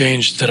the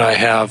exchange that I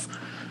have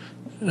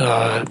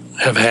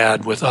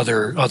had with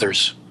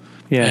others.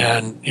 Yeah.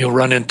 And you'll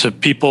run into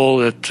people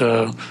that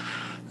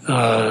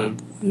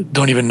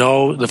don't even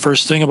know the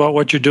first thing about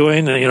what you're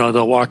doing. And,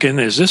 they'll walk in,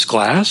 is this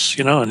glass?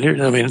 And here,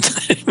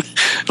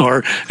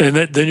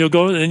 then you'll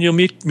go and you'll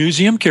meet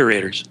museum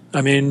curators.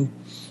 I mean,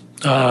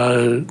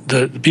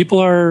 the people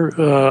are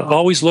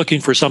always looking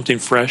for something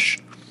fresh,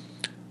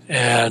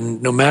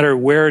 and no matter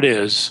where it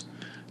is,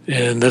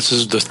 and this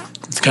is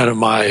kind of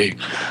my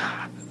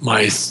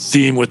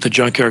theme with the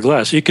junkyard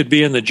glass. It could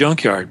be in the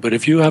junkyard, but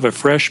if you have a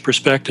fresh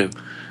perspective,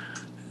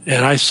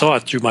 and I saw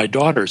it through my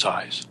daughter's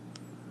eyes,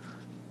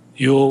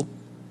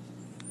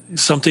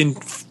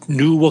 something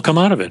new will come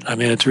out of it. I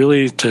mean, it's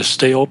really to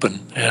stay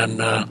open,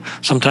 and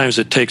sometimes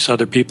it takes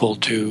other people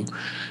to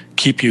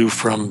keep you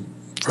from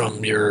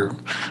your.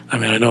 I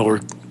mean, I know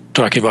we're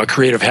talking about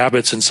creative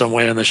habits in some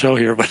way on the show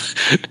here, but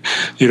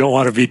you don't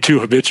want to be too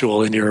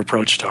habitual in your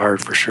approach to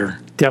art, for sure.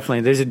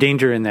 Definitely, there's a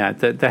danger in that.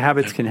 The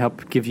habits can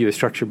help give you a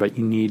structure, but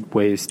you need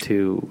ways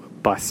to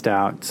bust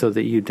out so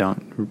that you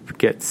don't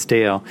get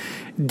stale.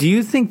 Do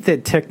you think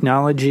that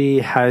technology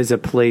has a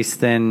place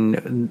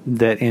then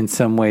that in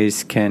some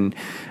ways can,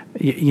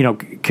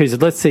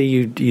 because let's say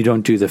you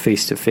don't do the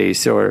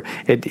face-to-face, or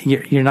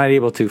you're not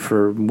able to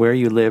for where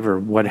you live or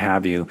what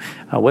have you,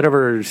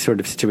 whatever sort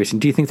of situation.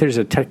 Do you think there's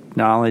a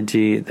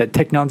technology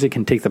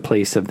can take the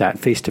place of that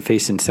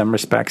face-to-face in some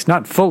respects?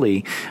 Not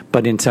fully,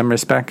 but in some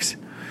respects?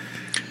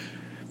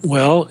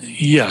 Well,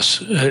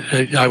 yes.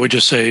 I would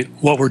just say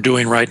what we're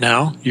doing right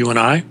now, you and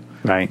I,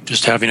 right,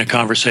 just having a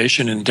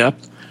conversation in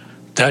depth,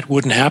 that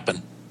wouldn't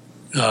happen.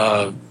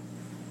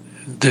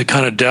 The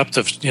kind of depth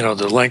of,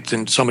 the length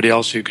in somebody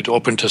else, you could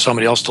open to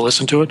somebody else to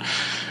listen to it.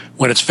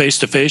 When it's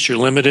face-to-face, you're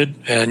limited,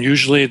 and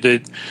usually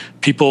the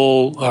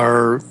people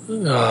are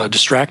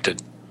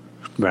distracted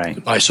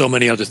right by so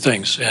many other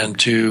things. And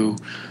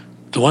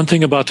the one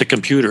thing about the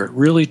computer, it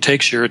really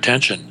takes your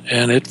attention,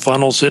 and it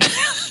funnels it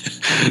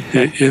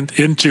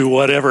into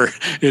whatever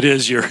it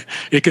is.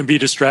 It can be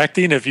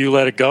distracting if you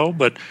let it go,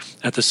 but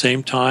at the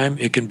same time,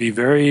 it can be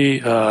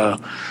very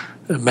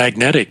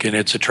magnetic in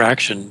its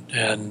attraction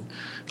and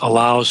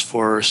allows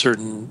for a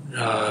certain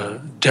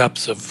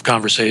depth of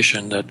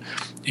conversation that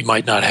you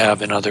might not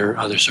have in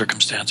other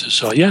circumstances.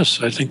 So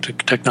yes, I think the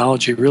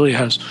technology really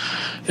has,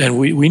 and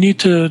we need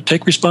to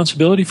take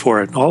responsibility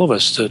for it, all of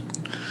us,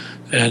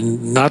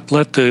 and not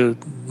let the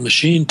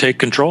machine take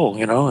control,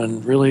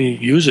 and really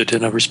use it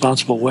in a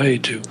responsible way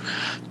to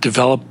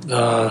develop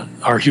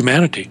our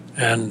humanity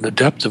and the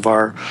depth of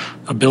our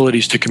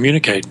abilities to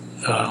communicate.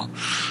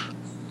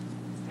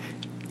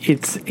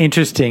 It's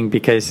interesting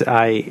because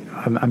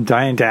I'm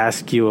dying to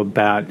ask you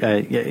about.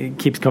 It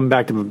keeps coming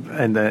back to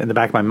in the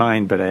back of my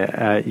mind,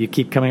 but you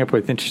keep coming up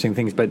with interesting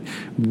things. But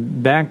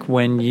back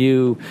when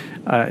we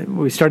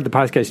started the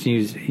podcast,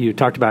 you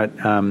talked about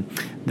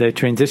the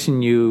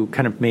transition you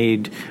kind of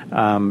made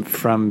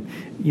from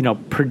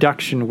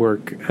production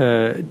work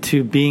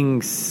to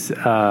being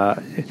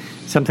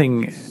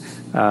something.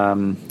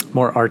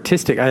 More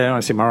artistic. I don't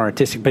want to say more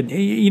artistic, but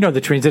the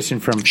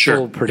transition from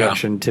full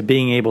production to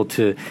being able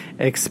to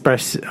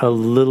express a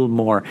little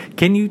more.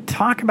 Can you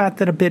talk about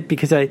that a bit?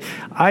 Because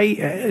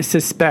I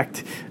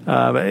suspect,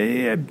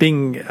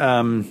 being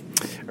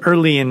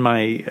early in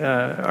my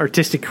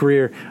artistic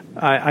career,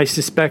 I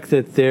suspect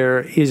that there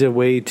is a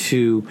way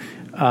to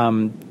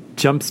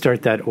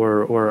jumpstart that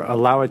or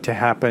allow it to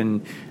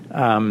happen.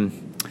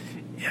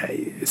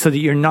 So that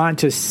you're not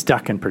just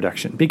stuck in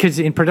production, because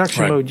in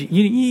production mode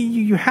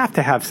you have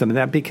to have some of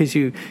that because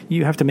you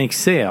have to make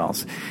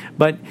sales.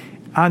 But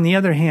on the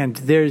other hand,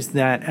 there's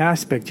that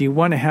aspect you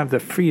want to have the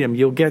freedom.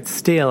 You'll get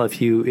stale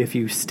if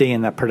you stay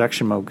in that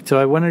production mode. So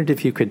I wondered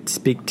if you could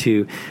speak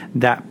to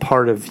that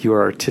part of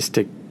your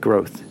artistic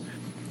growth.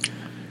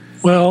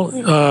 Well,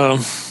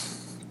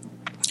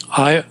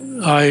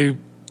 I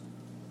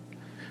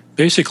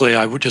basically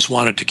I just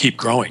wanted to keep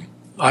growing.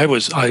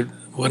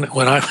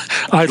 When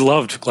I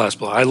loved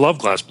glassblowing. I love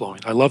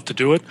glassblowing. I love to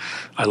do it.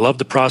 I love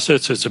the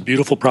process. It's a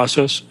beautiful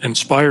process,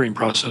 inspiring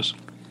process.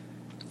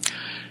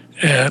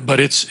 But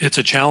it's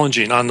a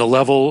challenging on the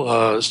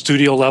level,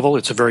 studio level.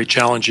 It's a very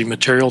challenging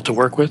material to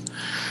work with.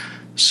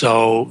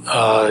 So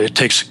it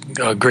takes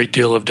a great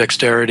deal of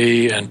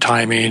dexterity and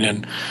timing.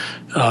 And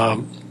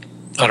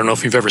I don't know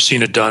if you've ever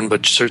seen it done,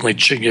 but certainly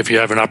if you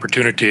have an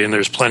opportunity, and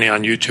there's plenty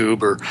on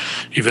YouTube or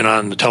even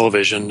on the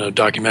television,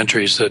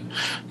 documentaries that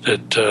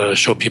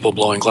show people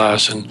blowing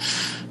glass. And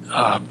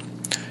I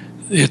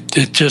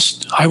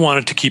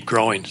wanted to keep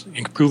growing,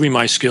 improving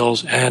my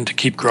skills, and to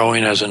keep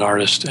growing as an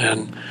artist.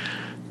 And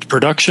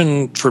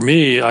production, for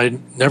me, I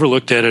never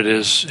looked at it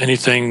as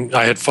anything.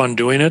 I had fun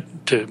doing it,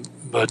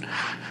 but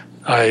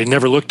I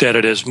never looked at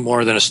it as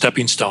more than a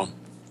stepping stone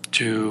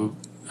to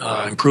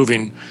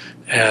improving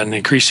and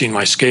increasing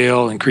my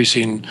scale,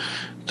 increasing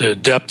the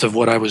depth of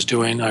what I was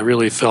doing. I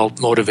really felt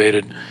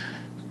motivated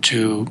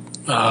to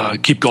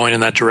keep going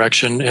in that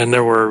direction, and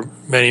there were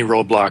many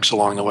roadblocks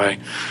along the way,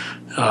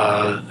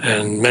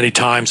 and many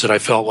times that I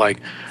felt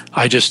like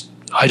I just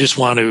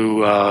want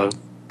to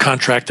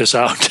contract this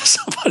out to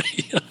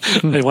somebody.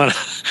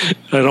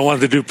 I don't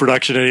want to do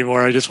production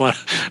anymore. I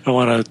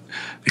want to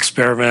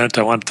experiment.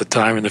 I want the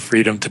time and the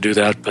freedom to do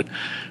that. But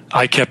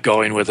I kept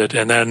going with it,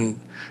 and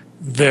then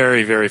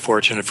very, very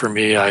fortunate for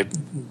me, I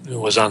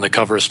was on the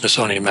cover of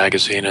Smithsonian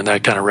Magazine, and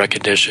that kind of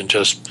recognition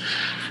just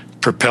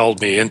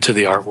propelled me into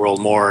the art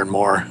world more and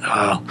more.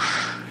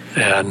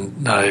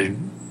 And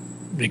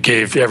it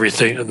gave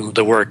everything,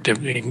 the work,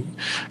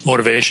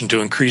 motivation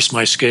to increase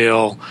my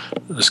scale,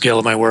 the scale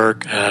of my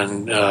work,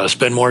 and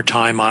spend more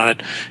time on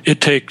it.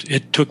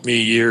 It took me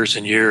years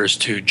and years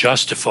to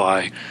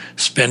justify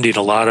spending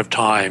a lot of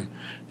time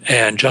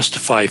and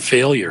justify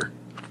failure.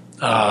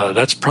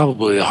 That's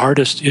probably the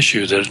hardest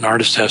issue that an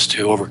artist has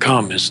to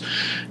overcome is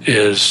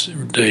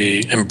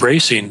the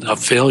embracing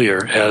of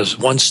failure as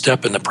one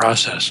step in the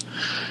process.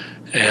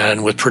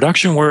 And with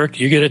production work,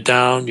 you get it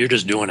down, you're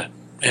just doing it.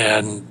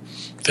 And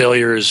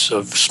failure is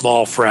a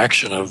small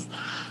fraction of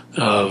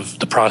of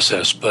the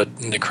process. But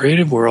in the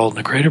creative world, in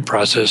the creative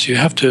process, you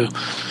have to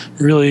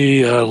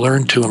really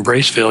learn to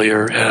embrace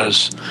failure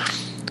as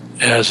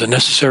a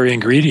necessary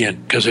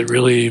ingredient, because it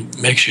really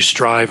makes you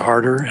strive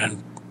harder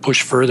and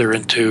push further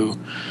into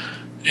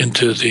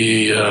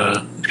the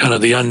kind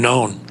of the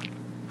unknown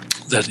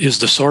that is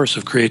the source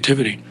of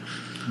creativity.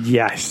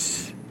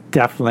 Yes,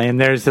 definitely. And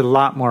there's a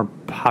lot more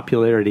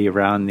popularity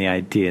around the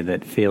idea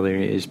that failure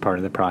is part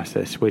of the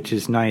process, which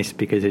is nice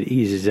because it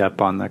eases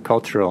up on the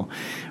cultural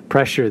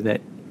pressure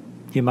that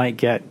you might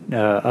get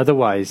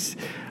otherwise.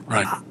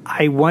 Right.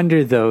 I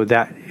wonder, though,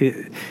 that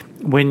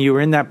when you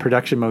were in that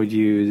production mode,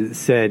 you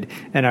said,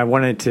 and I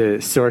wanted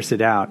to source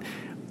it out.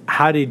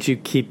 How did you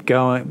keep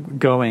going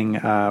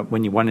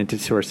when you wanted to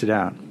source it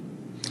out?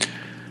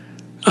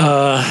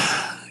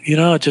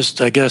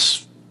 I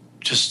guess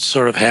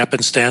sort of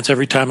happenstance.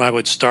 Every time I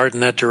would start in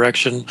that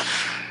direction,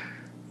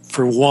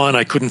 for one,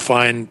 I couldn't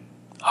find.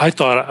 I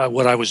thought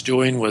what I was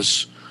doing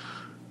was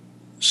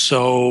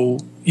so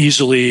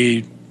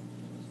easily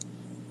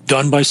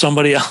done by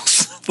somebody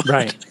else.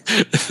 Right.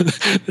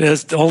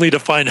 It's only to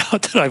find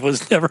out that I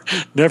was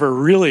never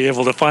really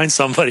able to find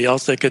somebody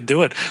else that could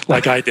do it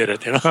like I did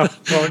it.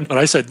 But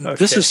I said,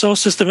 This is so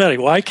systematic.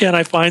 Why can't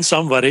I find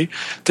somebody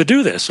to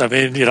do this? I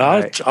mean,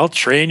 right. I'll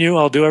train you.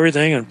 I'll do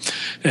everything.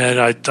 And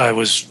I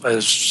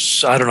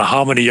was I don't know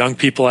how many young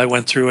people I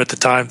went through at the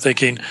time,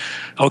 thinking,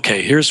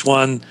 okay, here's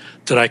one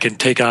that I can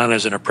take on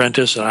as an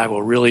apprentice, and I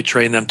will really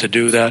train them to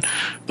do that.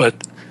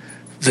 But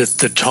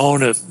the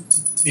tone of,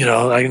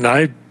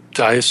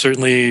 I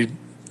certainly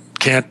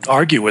can't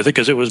argue with it,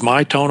 because it was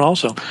my tone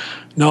also.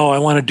 No, I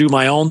want to do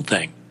my own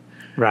thing.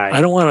 Right. I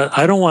don't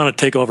want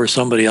to take over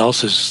somebody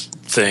else's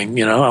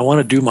thing. I want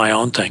to do my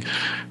own thing.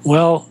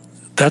 Well,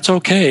 that's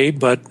okay,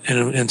 but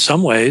in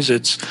some ways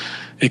it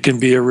can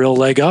be a real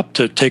leg up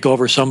to take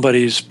over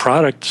somebody's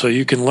product, so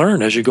you can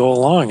learn as you go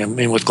along. I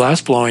mean, with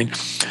glass blowing,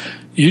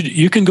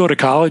 you can go to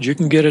college, you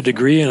can get a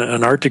degree,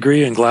 an art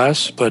degree in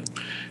glass, but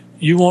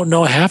you won't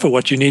know half of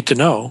what you need to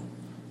know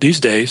these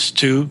days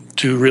to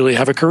really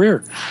have a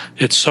career.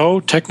 It's so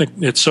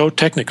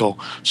technical.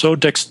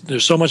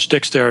 There's so much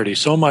dexterity,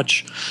 so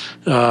much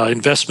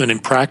investment in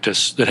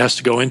practice that has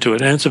to go into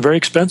it, and it's a very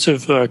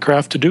expensive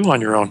craft to do on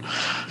your own.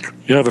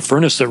 You have a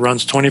furnace that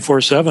runs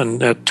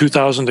 24/7 at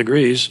 2,000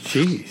 degrees.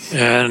 Jeez.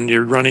 And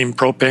you're running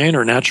propane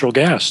or natural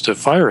gas to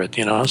fire it.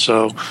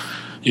 So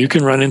you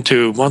can run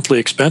into monthly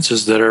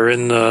expenses that are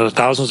in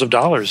thousands of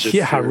dollars.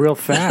 Real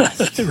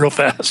fast. Real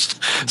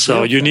fast.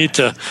 So you need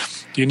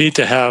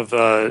to have,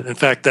 in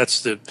fact,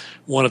 that's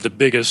one of the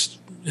biggest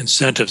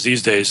incentives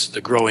these days,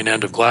 the growing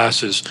end of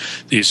glass, is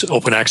these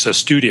open access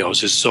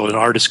studios, is so an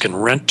artist can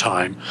rent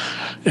time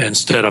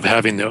instead of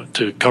having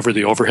to cover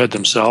the overhead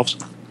themselves.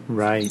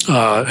 Right.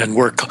 And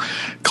work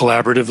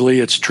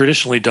collaboratively. It's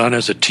traditionally done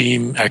as a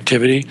team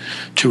activity,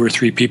 2 or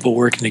 3 people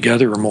working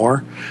together or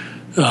more.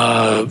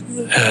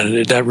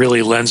 And that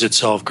really lends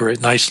itself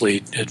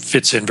nicely. It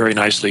fits in very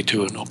nicely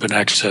to an open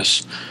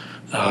access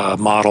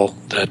model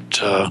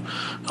that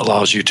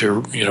allows you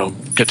to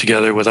get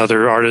together with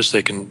other artists.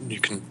 You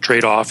can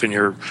trade off in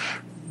your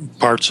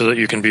parts so that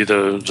you can be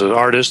the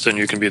artist, and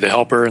you can be the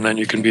helper, and then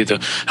you can be the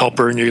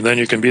helper, and then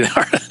you can be the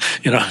artist.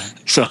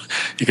 So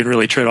you can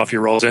really trade off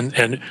your roles,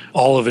 and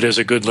all of it is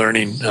a good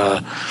learning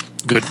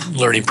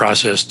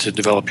process to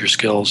develop your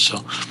skills.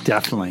 So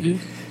definitely.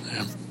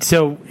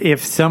 So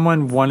if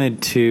someone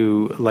wanted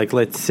to,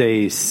 let's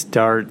say,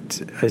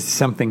 start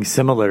something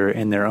similar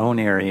in their own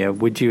area,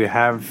 would you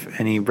have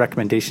any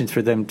recommendations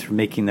for them to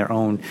making their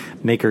own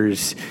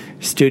makers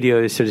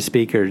studios, so to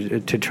speak, or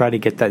to try to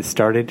get that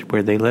started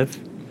where they live?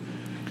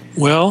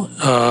 Well,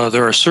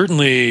 there are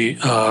certainly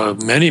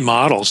many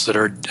models that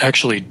are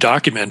actually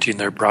documenting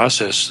their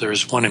process.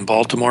 There's one in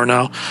Baltimore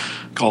now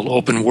called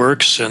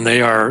OpenWorks, and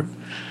they are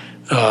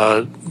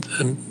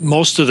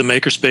most of the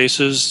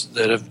makerspaces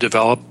that have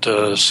developed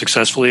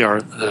successfully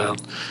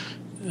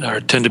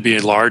tend to be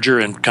larger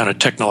and kind of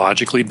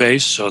technologically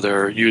based. So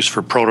they're used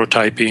for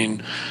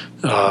prototyping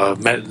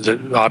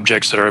the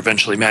objects that are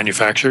eventually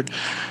manufactured,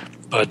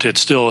 but it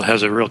still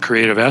has a real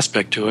creative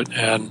aspect to it.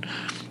 And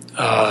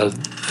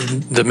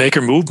the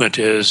maker movement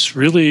is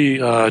really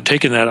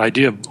taking that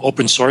idea of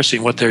open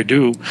sourcing what they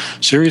do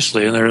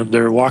seriously, and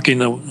they're walking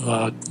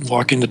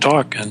the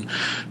talk and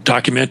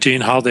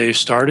documenting how they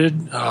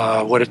started,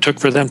 what it took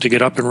for them to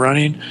get up and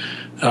running,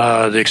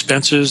 the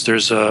expenses.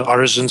 There's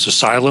Artisans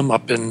Asylum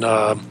up in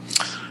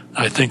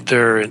I think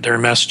they're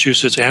in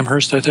Massachusetts,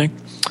 Amherst, I think.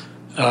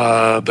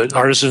 But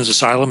Artisans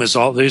Asylum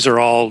these are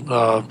all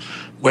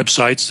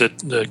websites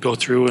that go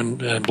through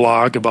and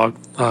blog about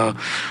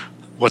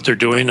what they're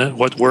doing,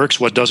 what works,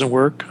 what doesn't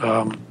work.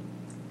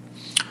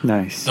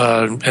 Nice.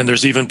 And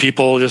there's even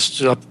people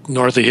just up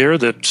north of here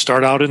that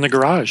start out in the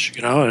garage,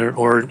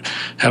 or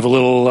have a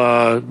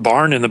little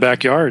barn in the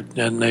backyard,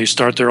 and they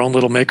start their own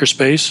little maker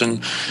space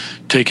and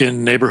take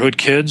in neighborhood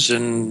kids,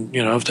 and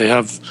if they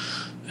have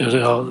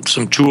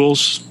some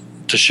tools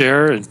to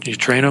share, and you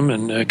train them,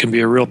 and it can be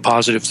a real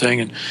positive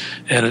thing.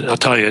 And I'll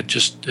tell you, it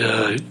just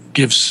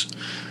gives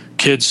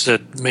kids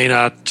that may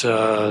not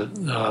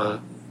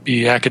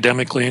be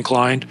academically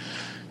inclined.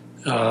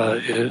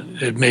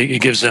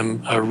 It gives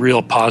them a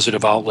real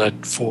positive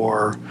outlet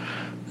for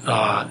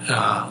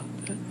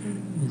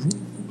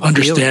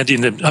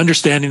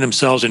understanding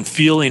themselves and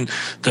feeling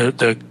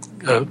the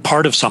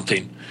part of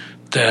something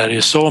that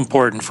is so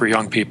important for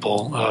young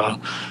people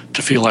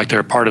to feel like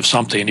they're a part of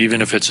something,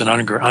 even if it's an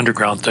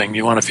underground thing.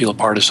 You want to feel a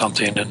part of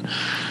something, and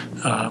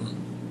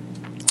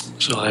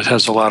so it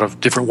has a lot of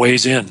different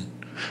ways in,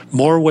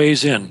 more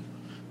ways in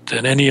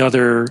than any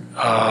other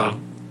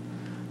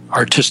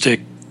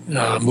artistic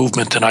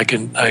movement than I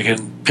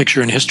can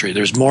picture in history.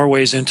 There's more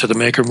ways into the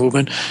maker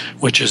movement,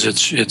 which is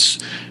its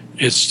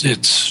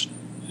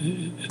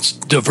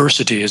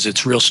diversity is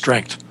its real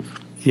strength.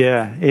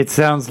 Yeah, it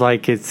sounds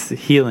like it's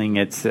healing.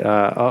 It's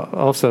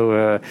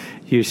also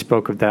you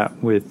spoke of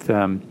that with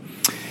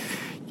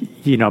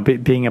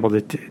being able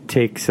to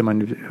take someone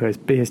who has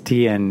PST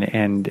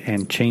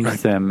and change right.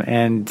 them.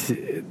 And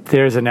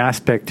there's an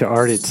aspect to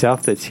art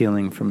itself that's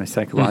healing from a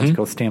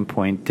psychological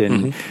standpoint,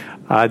 and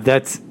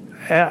that's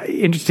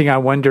interesting. I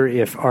wonder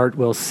if art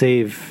will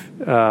save,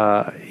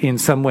 in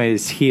some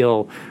ways,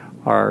 heal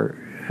our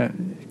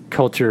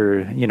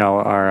culture,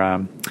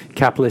 our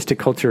capitalistic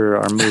culture,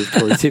 our move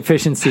towards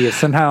efficiency. If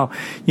somehow,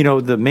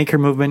 the maker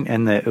movement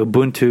and the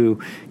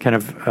Ubuntu kind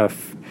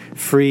of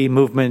free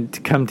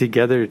movement come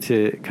together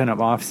to kind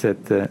of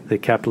offset the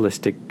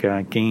capitalistic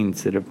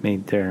gains that have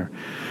made their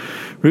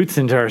roots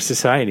into our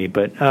society.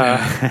 But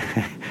I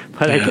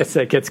guess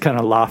that gets kind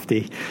of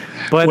lofty.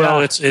 But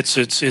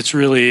it's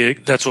really,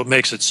 that's what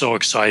makes it so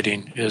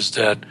exciting, is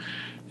that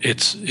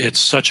it's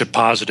such a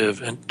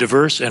positive and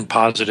diverse and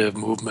positive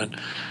movement.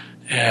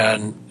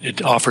 And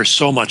it offers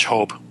so much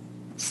hope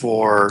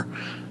for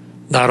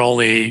not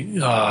only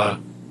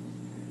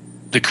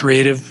the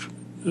creative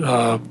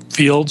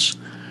fields,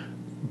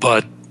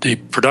 but the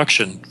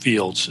production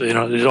fields.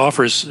 It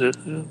offers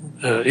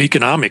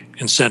economic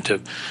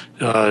incentive,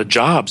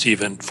 jobs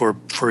even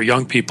for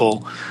young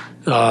people,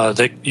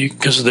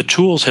 because the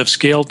tools have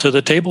scaled to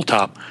the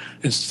tabletop.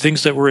 It's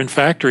things that were in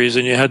factories,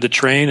 and you had to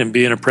train and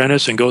be an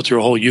apprentice and go through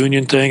a whole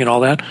union thing and all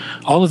that.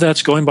 All of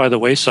that's going by the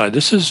wayside.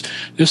 This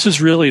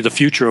is really the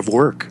future of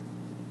work.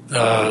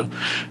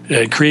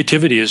 And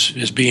creativity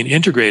is being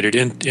integrated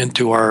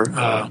into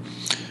our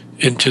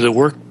into the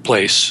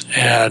workplace,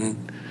 and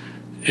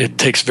it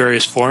takes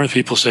various forms.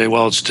 People say,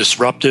 well, it's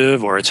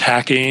disruptive or it's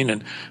hacking,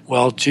 and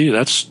well, gee,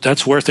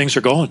 that's where things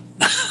are going.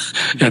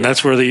 And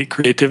that's where the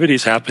creativity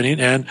is happening,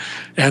 and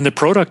the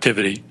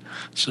productivity.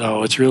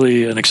 So it's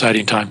really an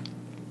exciting time.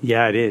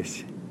 Yeah, it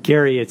is.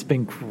 Gary, it's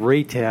been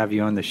great to have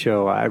you on the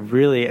show.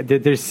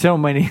 There's so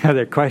many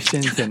other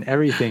questions and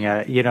everything.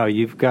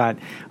 You've got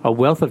a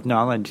wealth of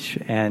knowledge,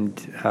 and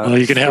well,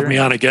 you can have me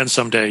on again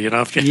someday.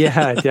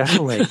 Yeah,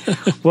 definitely.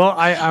 Well,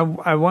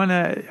 I want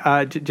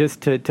to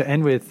just to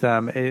end with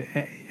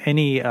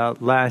any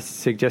last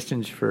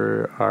suggestions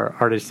for our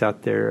artists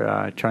out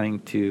there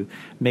trying to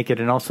make it,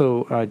 and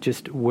also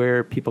just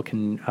where people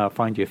can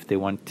find you if they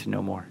want to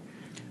know more.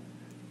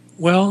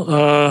 Well,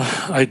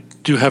 I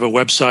do have a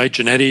website,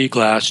 Genetti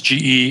Glass,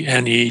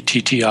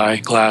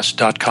 GENETTI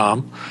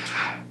glass.com,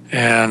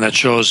 and that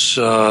shows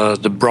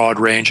the broad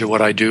range of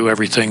what I do,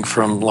 everything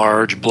from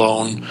large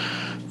blown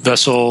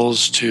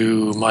vessels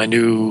to my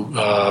new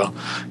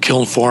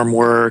kiln form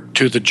work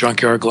to the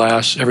junkyard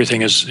glass.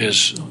 Everything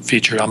is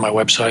featured on my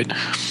website.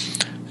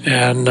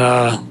 And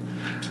I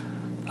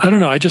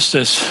don't know, I just,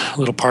 as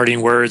little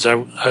parting words,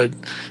 I've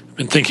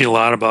been thinking a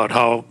lot about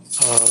how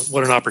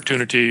what an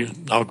opportunity,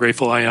 how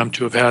grateful I am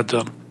to have had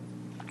the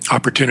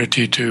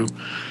opportunity to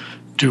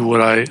do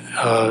what I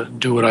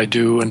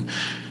do,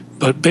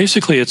 but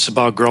basically it's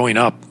about growing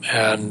up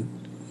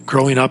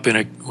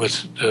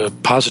with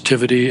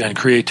positivity and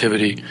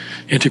creativity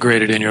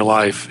integrated in your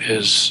life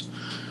is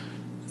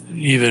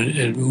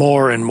even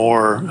more and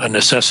more a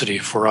necessity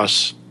for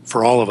us,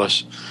 for all of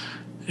us,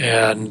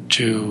 and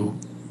to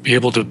be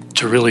able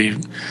to really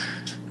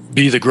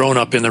be the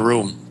grown-up in the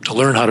room, to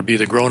learn how to be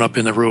the grown-up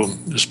in the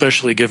room,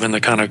 especially given the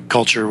kind of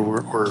culture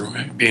we're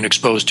being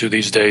exposed to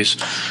these days,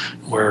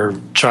 where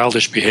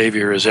childish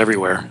behavior is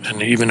everywhere,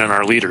 and even in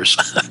our leaders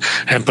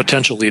and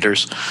potential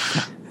leaders.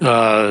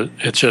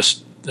 It's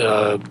just,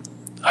 I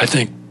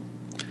think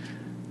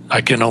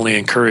I can only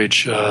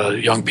encourage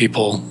young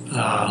people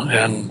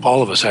and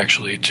all of us,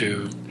 actually,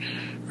 to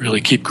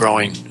really keep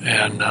growing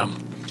and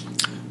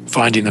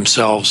finding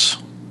themselves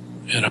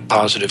in a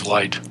positive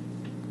light.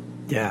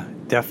 Yeah,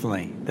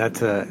 definitely.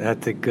 That's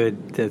a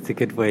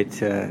good way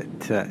to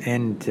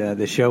end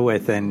the show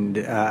with. And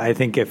I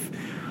think if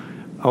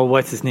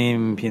what's his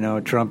name,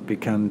 Trump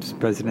becomes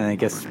president, I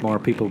guess more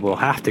people will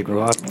have to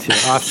grow up to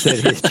offset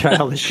his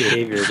childish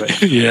behavior.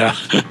 But yeah,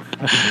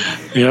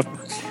 yep.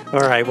 All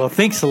right. Well,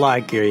 thanks a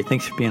lot, Gary.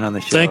 Thanks for being on the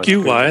show. Thank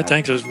you, Wyatt.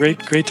 Thanks. It was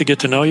great to get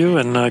to know you,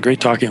 and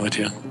great talking with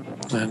you.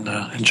 And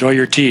enjoy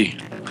your tea.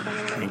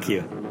 Thank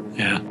you.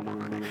 Yeah.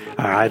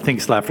 All right,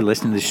 thanks a lot for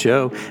listening to the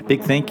show.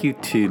 Big thank you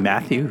to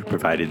Matthew, who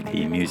provided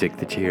the music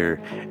that you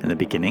hear in the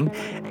beginning.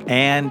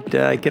 And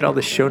get all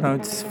the show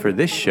notes for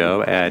this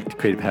show at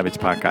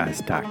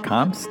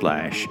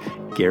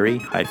creativehabitspodcast.com/8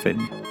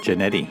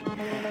 Gary-Janetti.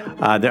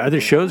 There are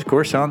other shows, of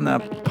course, on the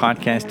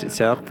podcast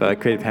itself,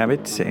 Creative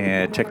Habits,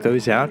 and check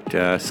those out.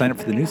 Sign up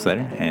for the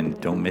newsletter and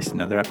don't miss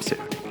another episode.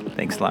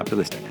 Thanks a lot for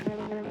listening.